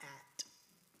work at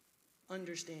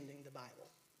understanding the Bible.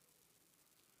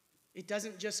 It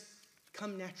doesn't just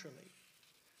come naturally,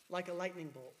 like a lightning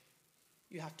bolt.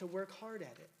 You have to work hard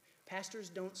at it. Pastors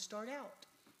don't start out,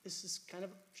 this is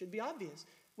should be obvious,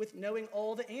 with knowing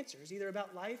all the answers, either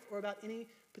about life or about any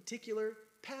particular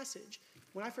passage.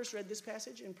 When I first read this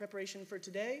passage in preparation for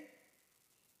today,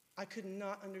 I could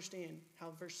not understand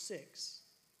how verse 6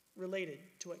 related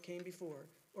to what came before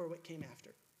or what came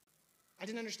after. I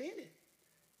didn't understand it.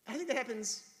 I think that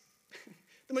happens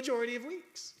the majority of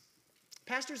weeks.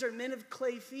 Pastors are men of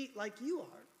clay feet like you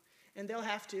are, and they'll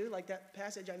have to, like that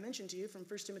passage I mentioned to you from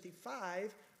 1 Timothy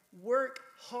 5, work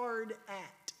hard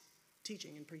at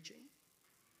teaching and preaching.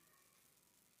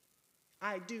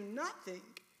 I do not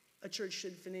think a church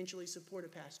should financially support a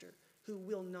pastor who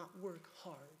will not work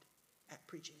hard at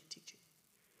preaching and teaching.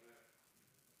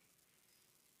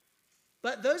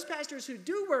 But those pastors who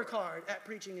do work hard at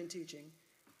preaching and teaching,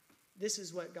 this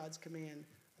is what God's command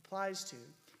applies to.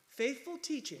 Faithful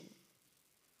teaching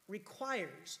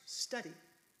requires study,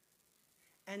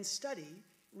 and study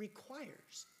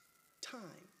requires time.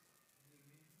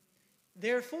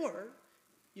 Therefore,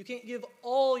 you can't give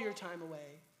all your time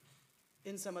away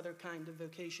in some other kind of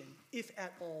vocation, if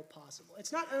at all possible.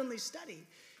 It's not only study.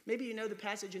 Maybe you know the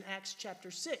passage in Acts chapter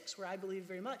 6, where I believe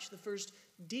very much the first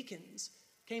deacons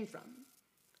came from.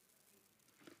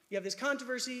 You have this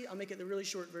controversy. I'll make it the really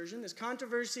short version. This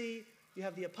controversy, you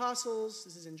have the apostles.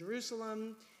 This is in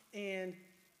Jerusalem. And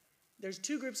there's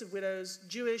 2 groups of widows,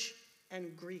 Jewish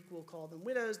and Greek, we'll call them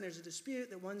widows. And there's a dispute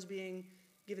that one's being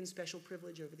given special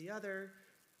privilege over the other.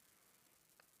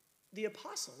 The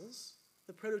apostles,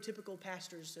 the prototypical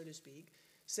pastors, so to speak,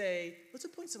 say, let's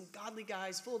appoint some godly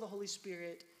guys full of the Holy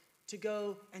Spirit to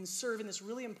go and serve in this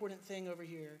really important thing over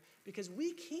here, because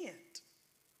we can't.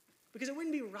 Because it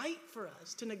wouldn't be right for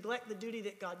us to neglect the duty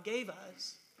that God gave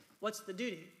us. What's the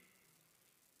duty?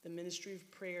 The ministry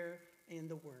of prayer and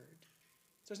the word.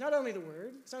 So it's not only the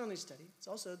word, it's not only study, it's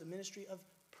also the ministry of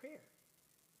prayer.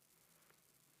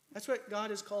 That's what God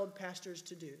has called pastors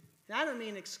to do. And I don't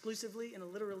mean exclusively in a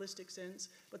literalistic sense,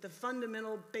 but the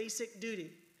fundamental basic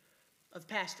duty of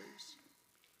pastors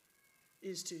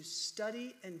is to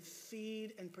study and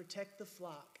feed and protect the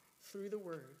flock through the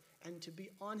word, and to be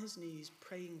on his knees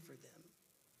praying for them.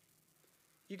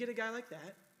 You get a guy like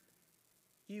that,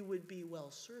 you would be well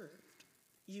served.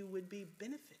 You would be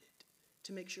benefited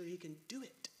to make sure he can do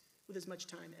it with as much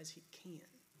time as he can.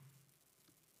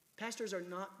 Pastors are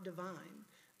not divine.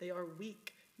 They are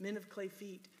weak, men of clay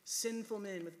feet, sinful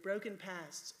men with broken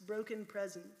pasts, broken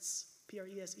presence,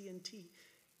 present,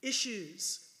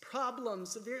 issues,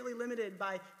 problems severely limited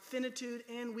by finitude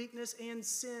and weakness and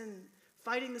sin,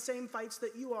 fighting the same fights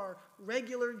that you are,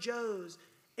 regular Joes,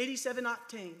 87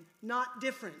 octane, not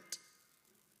different.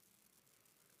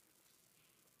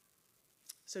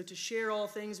 So to share all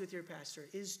things with your pastor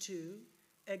is to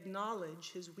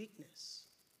acknowledge his weakness,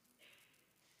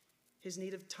 his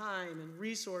need of time and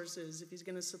resources if he's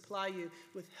going to supply you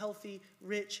with healthy,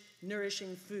 rich,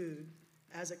 nourishing food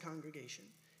as a congregation.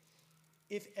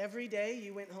 If every day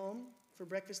you went home for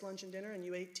breakfast, lunch, and dinner and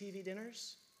you ate TV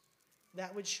dinners,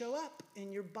 that would show up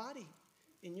in your body,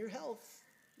 in your health.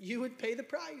 You would pay the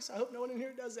price. I hope no one in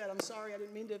here does that. I'm sorry, I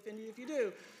didn't mean to offend you if you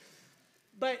do.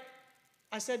 But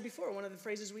I said before, one of the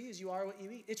phrases we use, you are what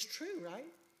you eat. It's true, right?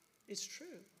 It's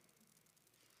true.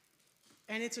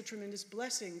 And it's a tremendous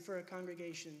blessing for a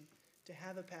congregation to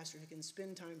have a pastor who can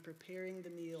spend time preparing the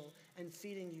meal and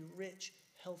feeding you rich,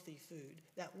 healthy food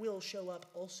that will show up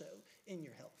also in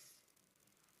your health.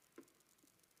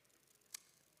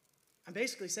 I'm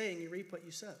basically saying you reap what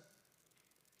you sow.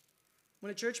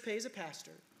 When a church pays a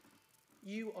pastor,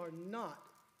 you are not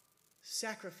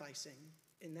sacrificing,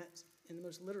 in the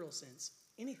most literal sense,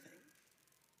 anything.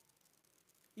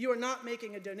 You are not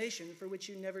making a donation for which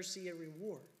you never see a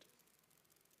reward.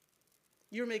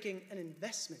 You're making an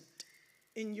investment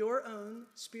in your own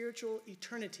spiritual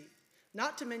eternity,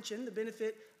 not to mention the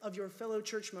benefit of your fellow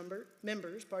church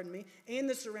members, and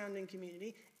the surrounding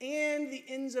community, and the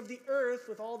ends of the earth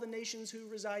with all the nations who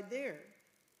reside there.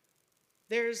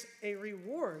 There's a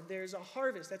reward. There's a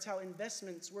harvest. That's how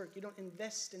investments work. You don't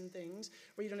invest in things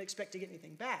where you don't expect to get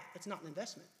anything back. That's not an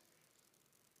investment.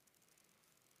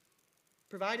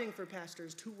 Providing for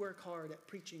pastors to work hard at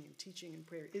preaching and teaching and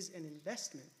prayer is an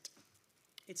investment.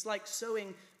 It's like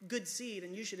sowing good seed,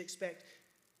 and you should expect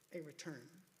a return,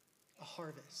 a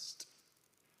harvest.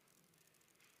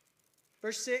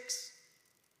 Verse 6,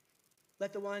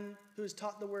 let the one who is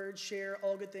taught the word share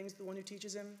all good things with the one who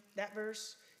teaches him. That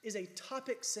verse is a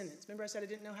topic sentence. Remember I said I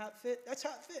didn't know how it fit? That's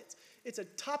how it fits. It's a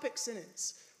topic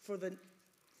sentence for the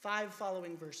 5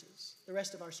 following verses, the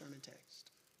rest of our sermon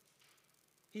text.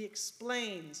 He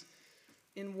explains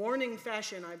in warning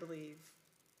fashion, I believe,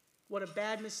 what a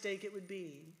bad mistake it would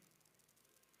be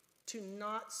to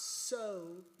not sow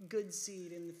good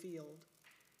seed in the field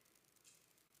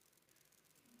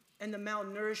and the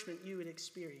malnourishment you would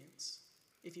experience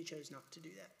if you chose not to do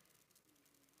that.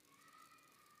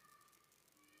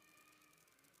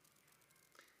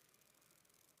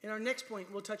 In our next point,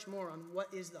 we'll touch more on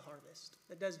what is the harvest.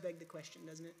 That does beg the question,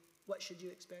 doesn't it? What should you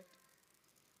expect?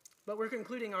 But we're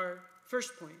concluding our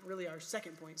first point, really our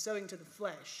second point, sowing to the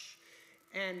flesh.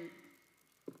 And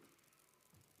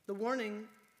the warning,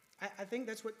 I think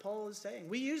that's what Paul is saying.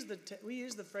 We use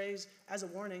the phrase as a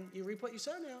warning, you reap what you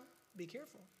sow now, be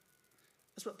careful.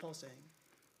 That's what Paul's saying.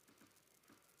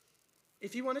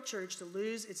 If you want a church to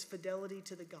lose its fidelity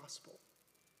to the gospel,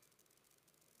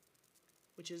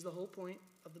 which is the whole point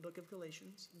of the book of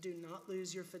Galatians, do not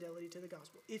lose your fidelity to the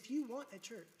gospel. If you want a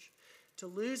church to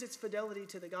lose its fidelity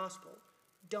to the gospel,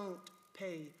 don't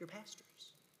pay your pastors.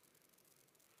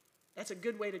 That's a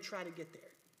good way to try to get there.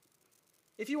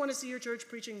 If you want to see your church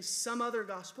preaching some other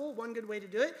gospel, one good way to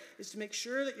do it is to make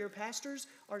sure that your pastors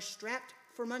are strapped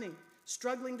for money,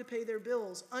 struggling to pay their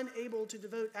bills, unable to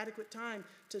devote adequate time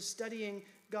to studying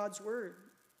God's word.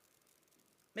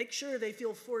 Make sure they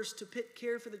feel forced to pit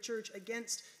care for the church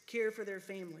against care for their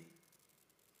family.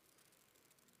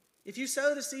 If you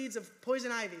sow the seeds of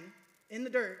poison ivy in the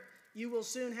dirt, you will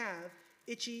soon have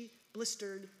itchy,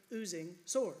 blistered, oozing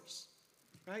sores.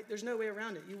 Right? There's no way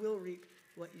around it. You will reap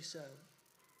what you sow.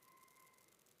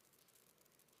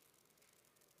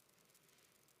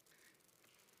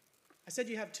 I said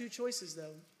you have 2 choices,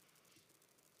 though.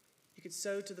 You could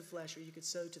sow to the flesh or you could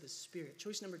sow to the spirit.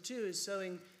 Choice number 2 is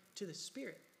sowing to the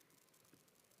spirit.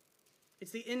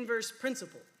 It's the inverse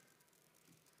principle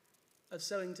of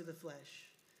sowing to the flesh.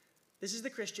 This is the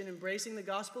Christian embracing the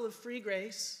gospel of free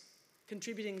grace,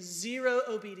 contributing 0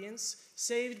 obedience,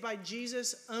 saved by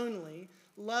Jesus only,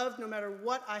 loved no matter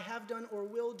what I have done or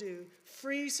will do,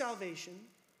 free salvation.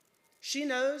 She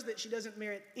knows that she doesn't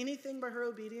merit anything by her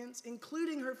obedience,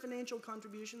 including her financial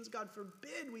contributions. God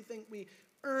forbid we think we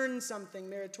earn something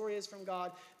meritorious from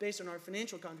God based on our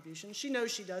financial contributions. She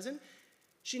knows she doesn't.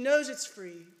 She knows it's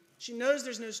free. She knows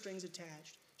there's no strings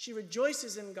attached. She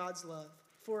rejoices in God's love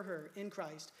for her in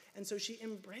Christ. And so she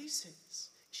embraces,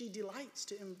 she delights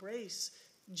to embrace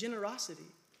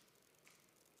generosity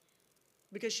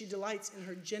because she delights in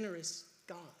her generous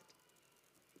God.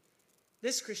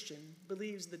 This Christian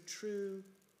believes the true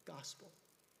gospel.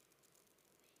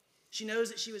 She knows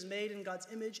that she was made in God's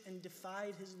image and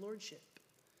defied his lordship.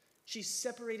 She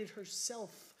separated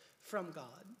herself from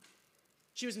God.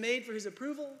 She was made for his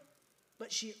approval,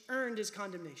 but she earned his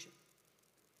condemnation.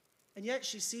 And yet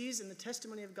she sees in the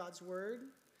testimony of God's word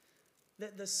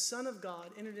that the Son of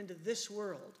God entered into this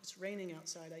world. It's raining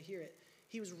outside, I hear it.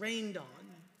 He was rained on.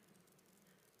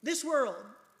 This world,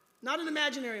 not an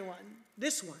imaginary one,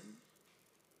 this one.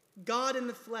 God in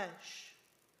the flesh,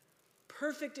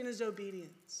 perfect in his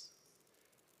obedience,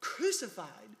 crucified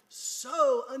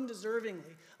so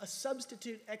undeservingly, a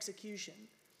substitute execution,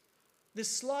 the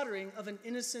slaughtering of an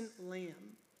innocent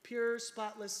lamb, pure,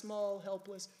 spotless, small,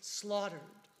 helpless, slaughtered.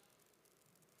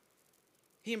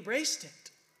 He embraced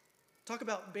it. Talk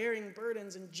about bearing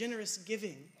burdens and generous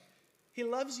giving. He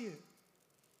loves you.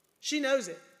 She knows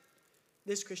it.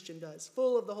 This Christian does,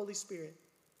 full of the Holy Spirit.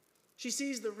 She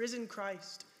sees the risen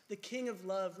Christ, the King of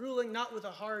love, ruling not with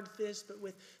a hard fist, but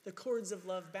with the cords of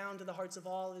love bound to the hearts of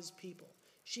all his people.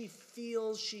 She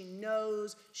feels, she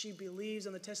knows, she believes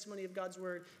on the testimony of God's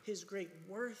word, his great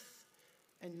worth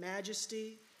and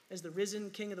majesty as the risen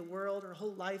King of the world. Her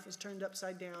whole life is turned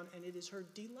upside down, and it is her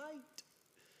delight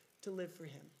to live for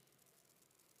him.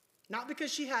 Not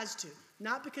because she has to,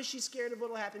 not because she's scared of what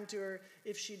will happen to her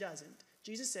if she doesn't.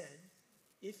 Jesus said,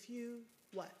 if you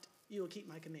what? You will keep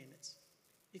my commandments.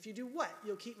 If you do what?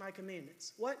 You'll keep my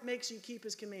commandments. What makes you keep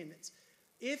his commandments?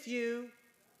 If you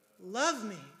love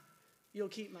me, you'll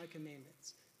keep my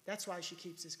commandments. That's why she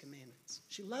keeps his commandments.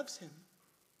 She loves him.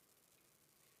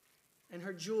 And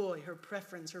her joy, her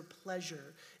preference, her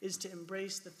pleasure is to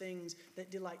embrace the things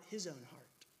that delight his own heart.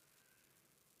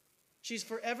 She's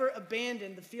forever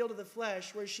abandoned the field of the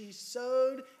flesh where she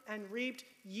sowed and reaped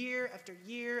year after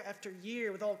year after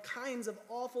year with all kinds of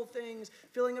awful things,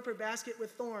 filling up her basket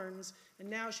with thorns. And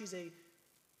now she's a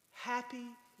happy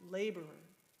laborer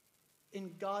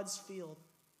in God's field,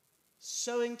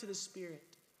 sowing to the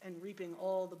Spirit and reaping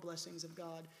all the blessings of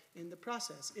God in the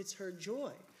process. It's her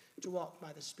joy to walk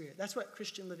by the Spirit. That's what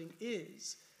Christian living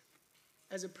is.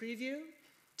 As a preview,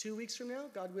 2 weeks from now,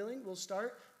 God willing, we'll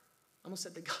start, I almost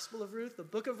said the Gospel of Ruth, the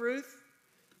book of Ruth.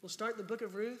 We'll start the book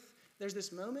of Ruth. There's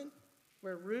this moment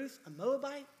where Ruth, a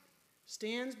Moabite,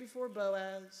 stands before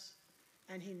Boaz,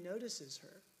 and he notices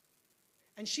her.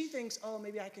 And she thinks, oh,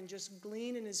 maybe I can just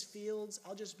glean in his fields.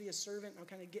 I'll just be a servant and I'll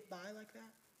kind of get by like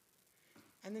that.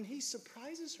 And then he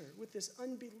surprises her with this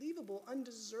unbelievable,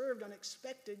 undeserved,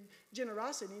 unexpected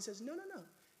generosity. And he says, no, no, no.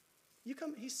 You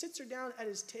come. He sits her down at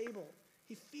his table.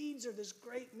 He feeds her this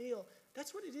great meal.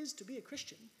 That's what it is to be a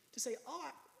Christian. To say, oh,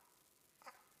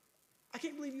 I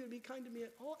can't believe you would be kind to me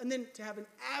at all. And then to have an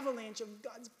avalanche of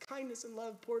God's kindness and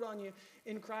love poured on you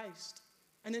in Christ.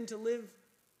 And then to live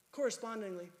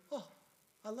correspondingly, oh,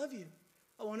 I love you.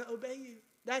 I want to obey you.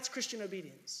 That's Christian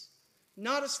obedience.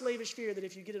 Not a slavish fear that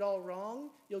if you get it all wrong,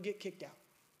 you'll get kicked out.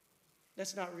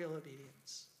 That's not real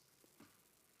obedience.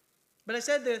 But I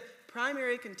said the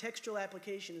primary contextual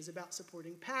application is about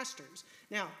supporting pastors.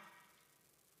 Now,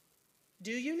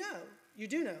 do you know, you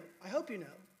do know, I hope you know,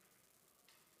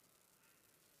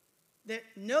 that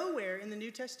nowhere in the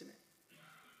New Testament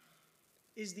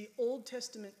is the Old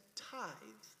Testament tithe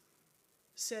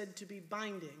said to be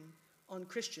binding on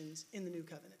Christians in the New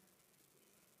Covenant.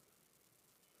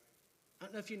 I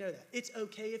don't know if you know that. It's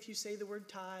okay if you say the word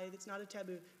tithe. It's not a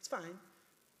taboo. It's fine.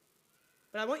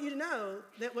 But I want you to know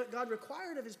that what God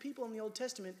required of his people in the Old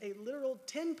Testament, a literal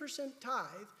 10% tithe,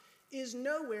 is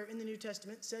nowhere in the New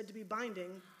Testament said to be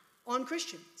binding on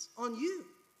Christians, on you.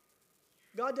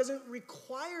 God doesn't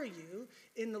require you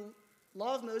in the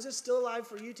law of Moses, still alive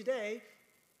for you today,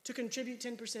 to contribute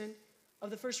 10%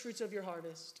 of the first fruits of your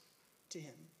harvest to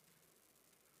him.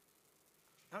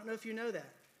 I don't know if you know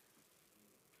that.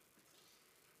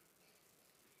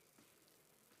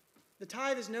 The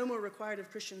tithe is no more required of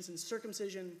Christians in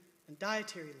circumcision and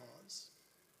dietary laws.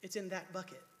 It's in that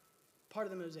bucket, part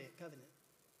of the Mosaic covenant.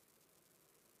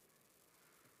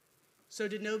 So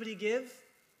did nobody give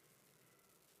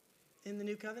in the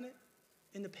New Covenant,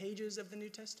 in the pages of the New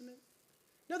Testament?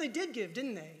 No, they did give,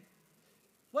 didn't they?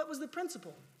 What was the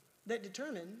principle that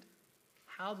determined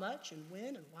how much and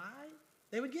when and why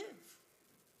they would give?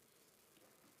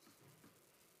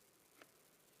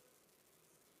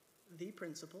 The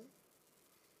principle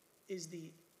is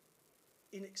the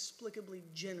inexplicably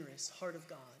generous heart of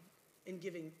God in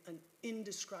giving an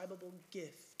indescribable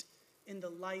gift in the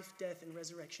life, death, and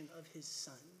resurrection of his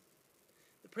Son.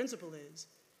 The principle is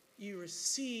you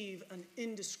receive an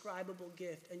indescribable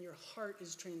gift and your heart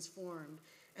is transformed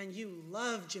and you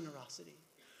love generosity.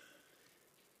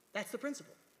 That's the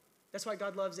principle. That's why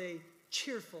God loves a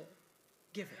cheerful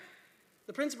giver.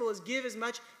 The principle is give as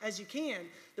much as you can.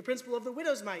 The principle of the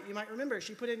widow's mite, you might remember,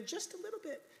 she put in just a little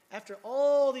bit after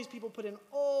all these people put in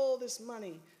all this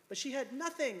money, but she had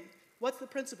nothing. What's the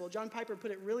principle? John Piper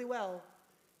put it really well.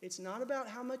 It's not about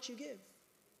how much you give.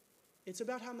 It's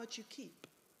about how much you keep.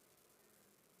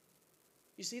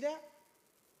 You see that?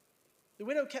 The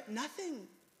widow kept nothing.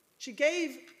 She gave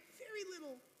very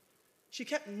little. She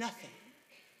kept nothing.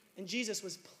 And Jesus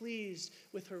was pleased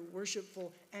with her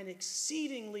worshipful and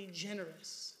exceedingly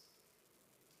generous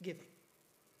giving.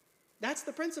 That's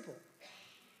the principle.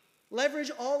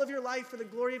 Leverage all of your life for the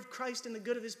glory of Christ and the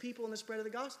good of his people and the spread of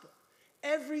the gospel.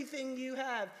 Everything you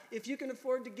have, if you can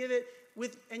afford to give it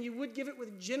and you would give it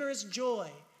with generous joy,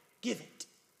 give it.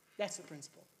 That's the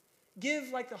principle. Give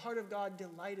like the heart of God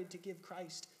delighted to give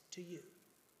Christ to you.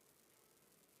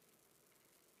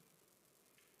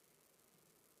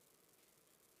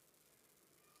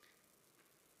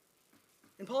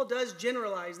 And Paul does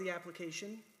generalize the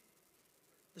application,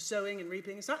 the sowing and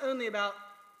reaping. It's not only about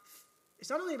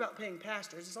paying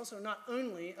pastors. It's also not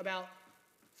only about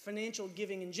financial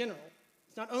giving in general.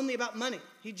 It's not only about money.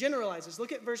 He generalizes.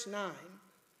 Look at verse 9.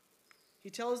 He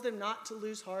tells them not to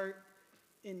lose heart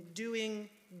in doing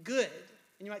good.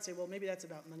 And you might say, well, maybe that's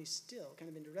about money still, kind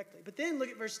of indirectly. But then look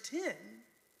at verse 10.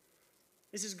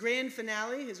 This is grand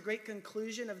finale, his great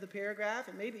conclusion of the paragraph,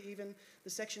 and maybe even the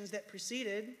sections that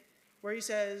preceded. where he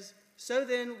says, "So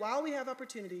then, while we have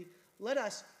opportunity, let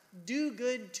us do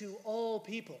good to all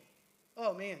people."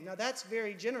 Oh man, now that's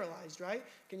very generalized, right?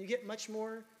 Can you get much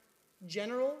more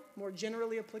general, more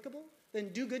generally applicable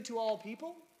than do good to all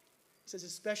people? It says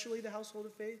especially the household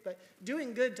of faith, but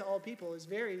doing good to all people is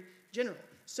very general.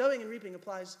 Sowing and reaping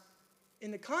applies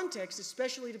in the context,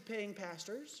 especially to paying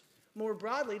pastors, more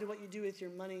broadly to what you do with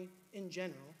your money in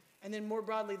general, and then more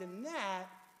broadly than that,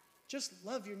 just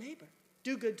love your neighbor.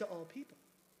 Do good to all people.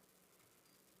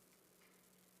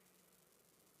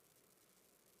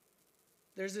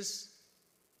 There's this,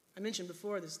 I mentioned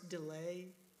before, this delay.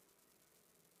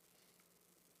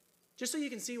 Just so you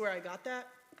can see where I got that,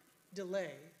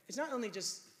 delay. It's not only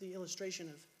just the illustration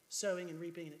of sowing and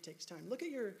reaping and it takes time. Look at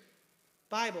your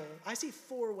Bible. I see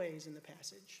 4 ways in the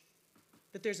passage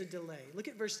that there's a delay. Look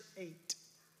at verse 8.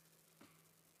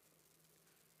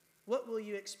 What will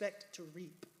you expect to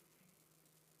reap?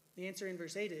 The answer in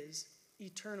verse 8 is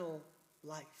eternal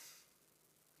life.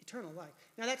 Eternal life.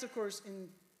 Now that's, of course, in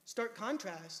stark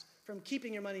contrast from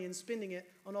keeping your money and spending it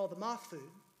on all the moth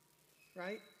food,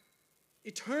 right?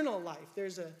 Eternal life.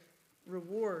 There's a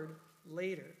reward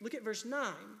later. Look at verse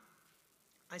 9.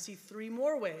 I see 3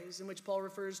 more ways in which Paul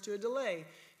refers to a delay.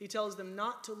 He tells them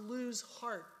not to lose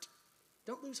heart.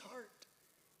 Don't lose heart.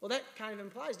 Well, that kind of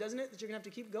implies, doesn't it, that you're going to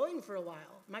have to keep going for a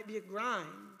while. It might be a grind.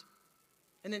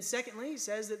 And then secondly, he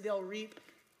says that they'll reap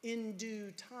in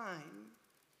due time.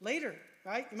 Later,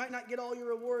 right? You might not get all your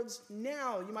rewards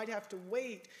now. You might have to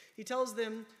wait. He tells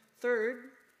them,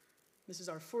 third, this is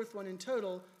our 4th one in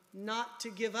total, not to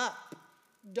give up.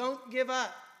 Don't give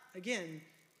up. Again,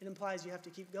 it implies you have to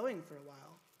keep going for a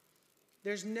while.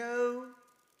 There's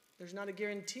not a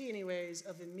guarantee, anyways,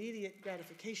 of immediate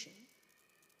gratification.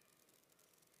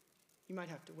 You might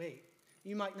have to wait.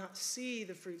 You might not see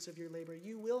the fruits of your labor.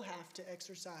 You will have to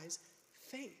exercise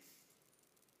faith.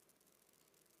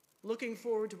 Looking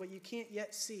forward to what you can't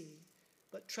yet see,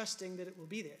 but trusting that it will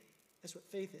be there. That's what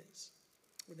faith is,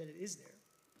 or that it is there.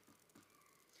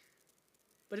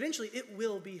 But eventually, it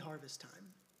will be harvest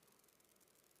time.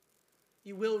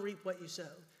 You will reap what you sow.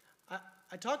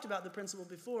 I talked about the principle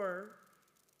before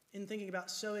in thinking about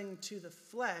sowing to the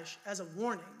flesh as a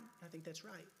warning. I think that's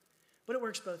right. But it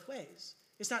works both ways.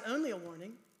 It's not only a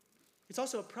warning, it's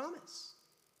also a promise.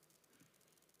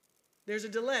 There's a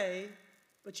delay,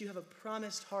 but you have a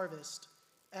promised harvest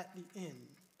at the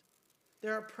end.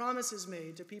 There are promises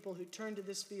made to people who turn to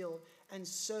this field and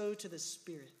sow to the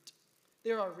Spirit.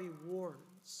 There are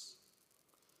rewards.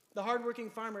 The hardworking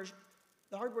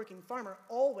farmer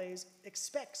always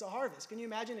expects a harvest. Can you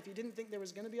imagine if you didn't think there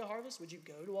was going to be a harvest? Would you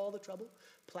go to all the trouble?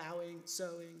 Plowing,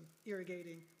 sowing,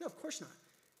 irrigating? No, of course not.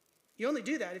 You only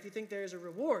do that if you think there is a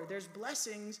reward. There's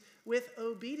blessings with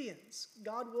obedience.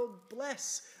 God will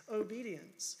bless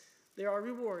obedience. There are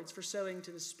rewards for sowing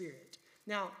to the Spirit.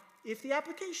 Now, if the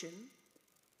application,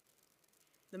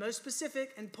 the most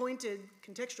specific and pointed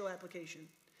contextual application,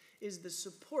 is the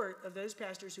support of those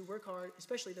pastors who work hard,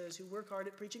 especially those who work hard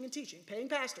at preaching and teaching, paying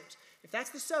pastors. If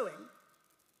that's the sowing,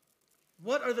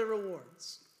 what are the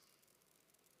rewards?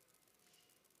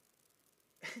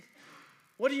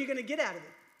 What are you going to get out of it?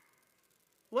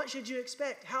 What should you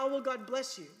expect? How will God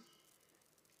bless you?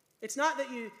 It's not that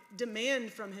you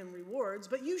demand from him rewards,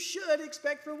 but you should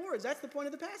expect rewards. That's the point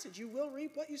of the passage. You will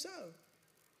reap what you sow.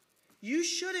 You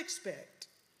should expect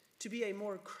to be a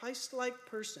more Christ-like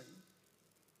person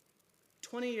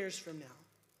 20 years from now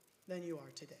than you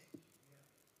are today.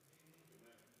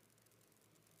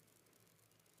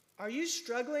 Are you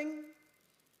struggling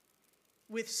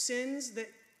with sins that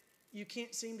you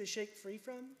can't seem to shake free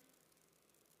from?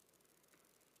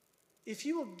 If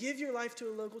you will give your life to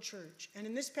a local church, and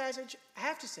in this passage, I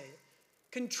have to say it,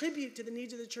 contribute to the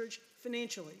needs of the church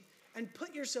financially, and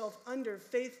put yourself under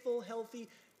faithful, healthy,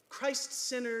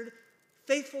 Christ-centered,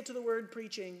 faithful to the word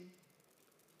preaching,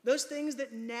 those things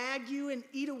that nag you and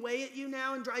eat away at you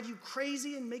now and drive you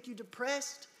crazy and make you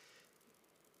depressed,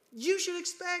 you should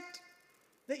expect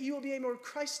that you will be a more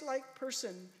Christ-like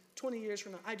person 20 years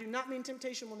from now. I do not mean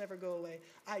temptation will never go away.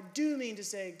 I do mean to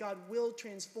say God will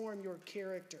transform your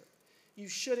character. You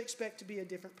should expect to be a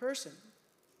different person.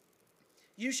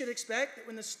 You should expect that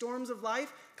when the storms of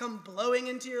life come blowing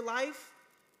into your life,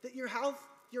 that your house,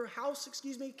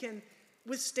 can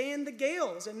withstand the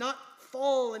gales and not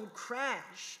fall and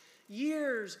crash.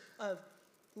 Years of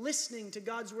listening to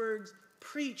God's words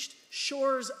preached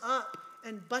shores up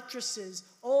and buttresses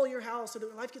all your house so that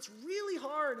when life gets really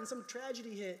hard and some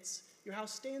tragedy hits, your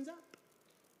house stands up.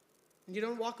 And you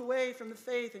don't walk away from the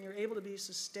faith and you're able to be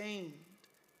sustained.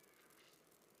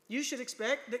 You should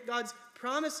expect that God's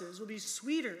promises will be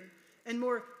sweeter and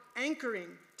more anchoring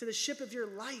to the ship of your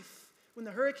life when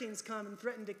the hurricanes come and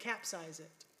threaten to capsize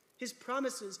it. His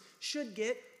promises should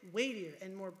get weightier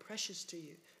and more precious to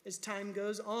you as time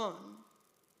goes on.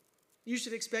 You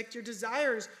should expect your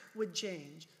desires would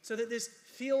change so that this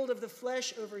field of the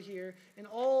flesh over here and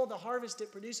all the harvest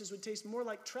it produces would taste more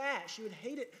like trash. You would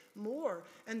hate it more.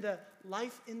 And the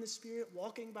life in the Spirit,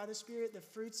 walking by the Spirit, the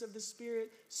fruits of the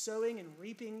Spirit, sowing and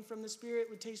reaping from the Spirit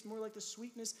would taste more like the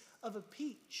sweetness of a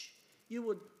peach. You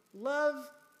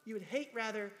would hate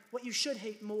rather what you should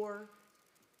hate more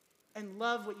and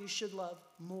love what you should love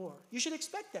more. You should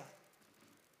expect that.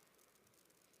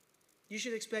 You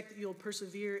should expect that you'll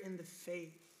persevere in the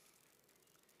faith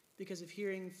because of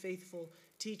hearing faithful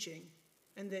teaching,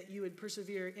 and that you would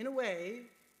persevere in a way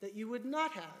that you would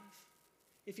not have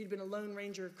if you'd been a Lone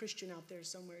Ranger Christian out there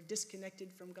somewhere,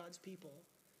 disconnected from God's people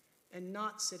and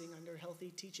not sitting under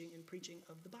healthy teaching and preaching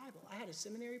of the Bible. I had a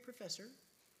seminary professor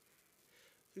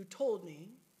who told me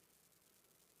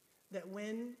that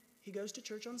when he goes to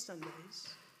church on Sundays,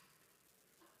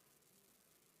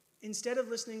 instead of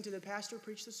listening to the pastor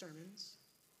preach the sermons,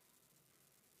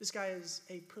 this guy is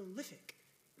a prolific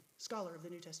scholar of the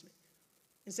New Testament.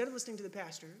 Instead of listening to the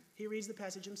pastor, he reads the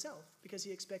passage himself because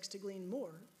he expects to glean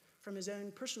more from his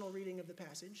own personal reading of the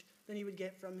passage than he would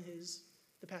get from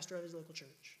the pastor of his local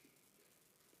church.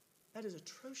 That is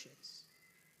atrocious.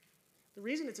 The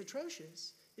reason it's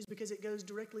atrocious is because it goes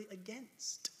directly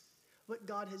against what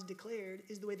God has declared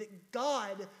is the way that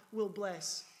God will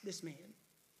bless this man.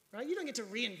 Right? You don't get to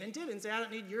reinvent it and say, I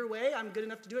don't need your way. I'm good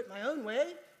enough to do it my own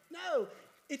way. No,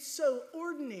 it's so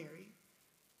ordinary.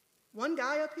 One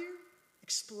guy up here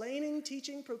explaining,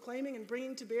 teaching, proclaiming, and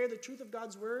bringing to bear the truth of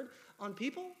God's word on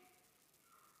people.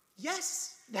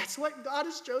 Yes, that's what God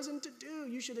has chosen to do.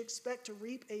 You should expect to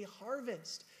reap a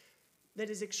harvest that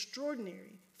is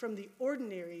extraordinary from the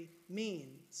ordinary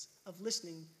means of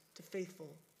listening to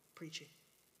faithful preaching.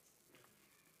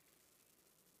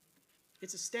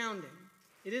 It's astounding.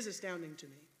 It is astounding to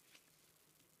me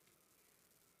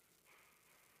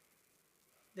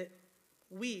that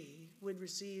we would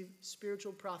receive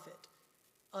spiritual profit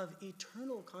of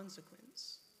eternal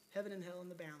consequence, heaven and hell in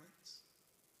the balance,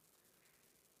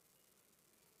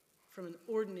 from an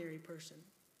ordinary person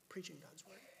preaching God's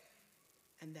word.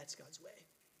 And that's God's way.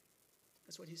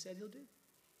 That's what he said he'll do.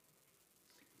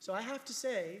 So I have to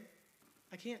say,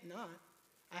 I can't not,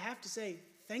 I have to say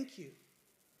thank you.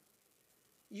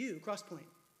 You, Crosspoint,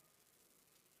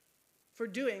 for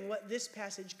doing what this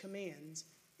passage commands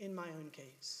in my own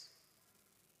case.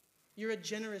 You're a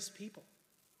generous people.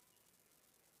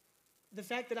 The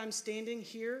fact that I'm standing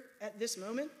here at this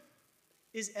moment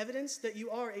is evidence that you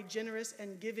are a generous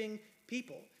and giving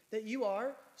people, that you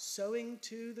are sowing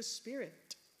to the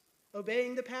Spirit,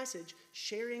 obeying the passage,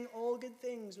 sharing all good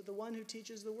things with the one who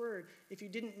teaches the word. If you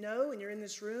didn't know and you're in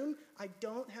this room, I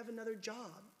don't have another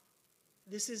job.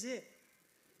 This is it.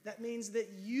 That means that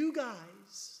you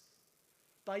guys,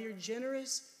 by your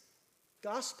generous,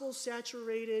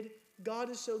 gospel-saturated,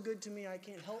 God is so good to me I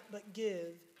can't help but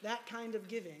give, that kind of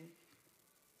giving,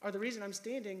 are the reason I'm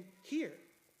standing here.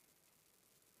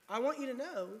 I want you to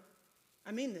know,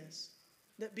 I mean this,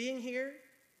 that being here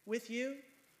with you,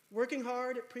 working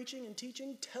hard at preaching and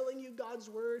teaching, telling you God's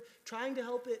word, trying to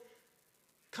help it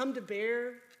come to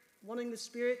bear, wanting the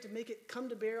Spirit to make it come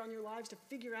to bear on your lives, to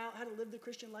figure out how to live the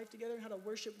Christian life together and how to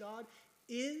worship God,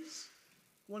 is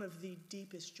one of the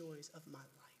deepest joys of my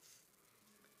life.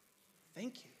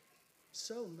 Thank you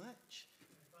so much.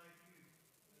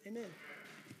 Amen.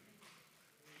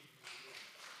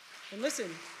 And listen,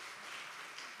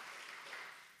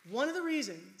 one of the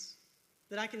reasons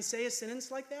that I can say a sentence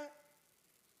like that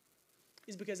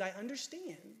is because I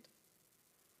understand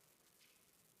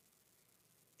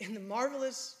in the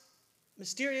marvelous,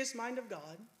 mysterious mind of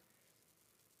God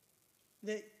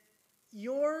that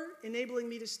your enabling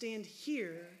me to stand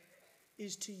here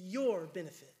is to your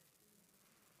benefit.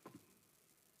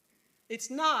 It's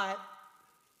not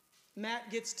Matt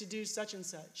gets to do such and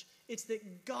such. It's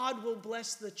that God will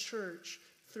bless the church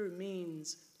through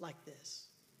means like this.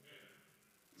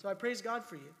 So I praise God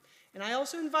for you. And I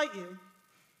also invite you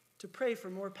to pray for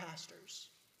more pastors.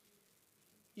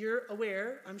 You're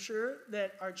aware, I'm sure,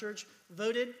 that our church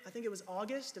voted, I think it was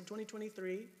August of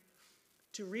 2023,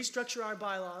 to restructure our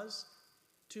bylaws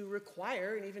to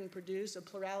require and even produce a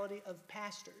plurality of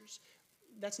pastors.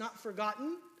 That's not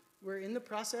forgotten. We're in the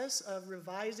process of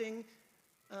revising,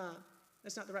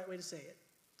 that's not the right way to say it,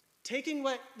 taking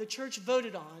what the church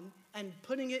voted on and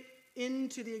putting it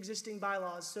into the existing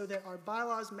bylaws so that our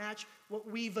bylaws match what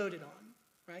we voted on,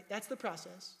 right? That's the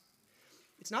process.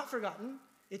 It's not forgotten.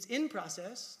 It's in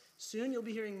process. Soon you'll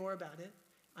be hearing more about it.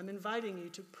 I'm inviting you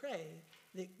to pray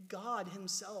that God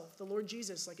himself, the Lord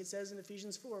Jesus, like it says in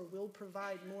Ephesians 4, will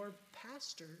provide more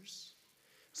pastors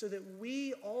so that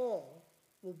we all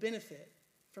will benefit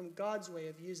from God's way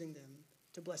of using them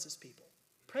to bless his people.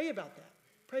 Pray about that.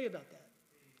 Pray about that.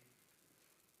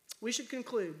 We should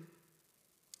conclude.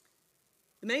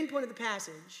 The main point of the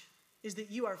passage is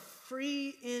that you are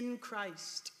free in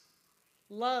Christ,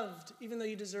 loved even though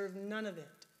you deserve none of it,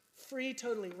 free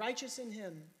totally, righteous in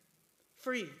him,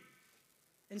 free.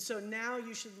 And so now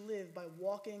you should live by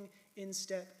walking in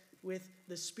step with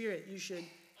the Spirit. You should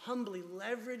humbly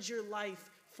leverage your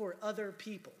life for other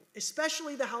people,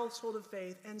 especially the household of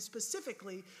faith, and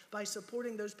specifically by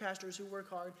supporting those pastors who work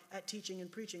hard at teaching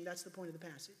and preaching. That's the point of the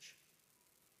passage.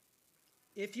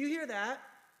 If you hear that,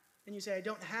 and you say, I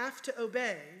don't have to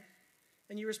obey,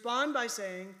 and you respond by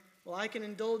saying, well, I can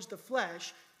indulge the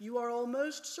flesh, you are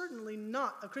almost certainly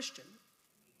not a Christian.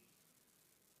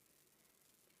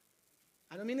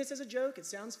 I don't mean this as a joke. It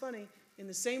sounds funny. In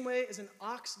the same way as an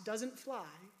ox doesn't fly,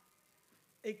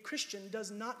 a Christian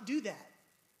does not do that.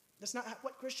 That's not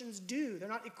what Christians do. They're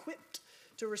not equipped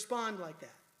to respond like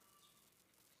that.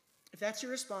 If that's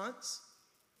your response,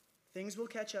 things will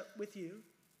catch up with you.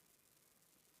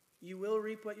 You will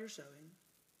reap what you're sowing,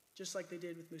 just like they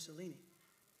did with Mussolini.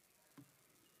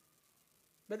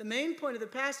 But the main point of the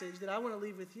passage that I want to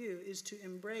leave with you is to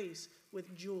embrace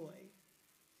with joy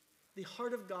the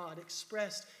heart of God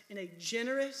expressed in a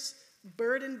generous,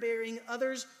 burden-bearing,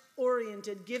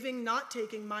 others-oriented, giving, not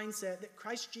taking mindset that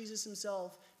Christ Jesus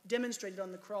himself demonstrated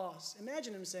on the cross.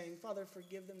 Imagine him saying, Father,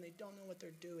 forgive them. They don't know what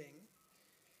they're doing.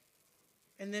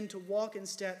 And then to walk in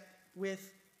step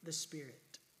with the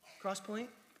Spirit. Crosspoint,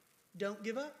 don't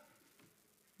give up.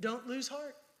 Don't lose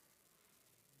heart.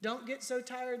 Don't get so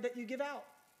tired that you give out.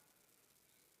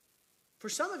 For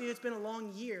some of you, it's been a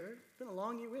long year. It's been a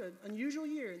long year. We had an unusual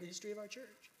year in the history of our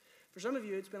church. For some of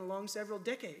you, it's been a long several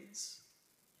decades.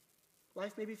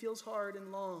 Life maybe feels hard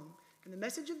and long. And the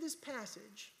message of this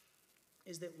passage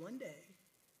is that one day,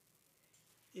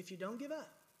 if you don't give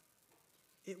up,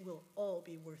 it will all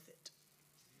be worth it.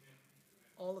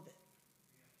 All of it.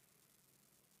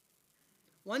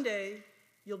 One day,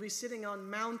 you'll be sitting on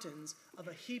mountains of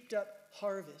a heaped up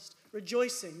harvest,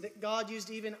 rejoicing that God used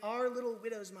even our little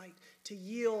widow's mite to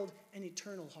yield an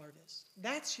eternal harvest.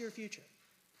 That's your future.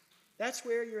 That's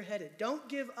where you're headed. Don't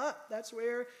give up. That's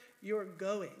where you're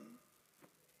going.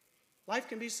 Life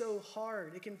can be so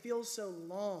hard. It can feel so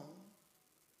long.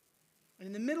 And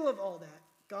in the middle of all that,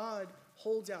 God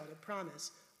holds out a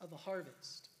promise of a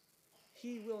harvest.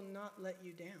 He will not let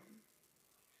you down.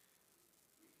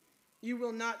 You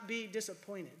will not be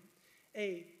disappointed.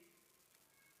 A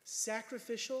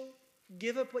sacrificial,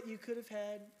 give up what you could have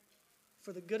had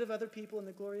for the good of other people and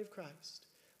the glory of Christ.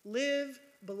 Live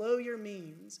below your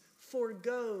means.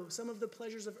 Forgo some of the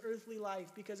pleasures of earthly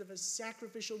life because of a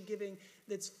sacrificial giving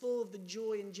that's full of the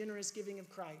joy and generous giving of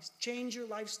Christ. Change your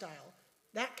lifestyle.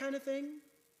 That kind of thing,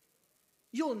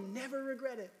 you'll never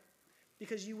regret it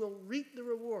because you will reap the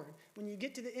reward. When you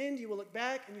get to the end, you will look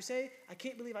back and you say, I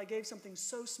can't believe I gave something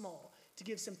so small to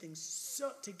get something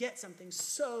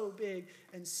so big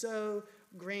and so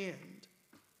grand.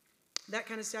 That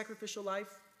kind of sacrificial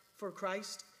life for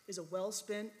Christ is a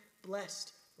well-spent,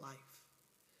 blessed life.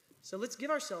 So let's give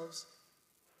ourselves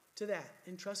to that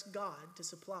and trust God to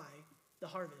supply the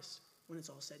harvest when it's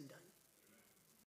all said and done.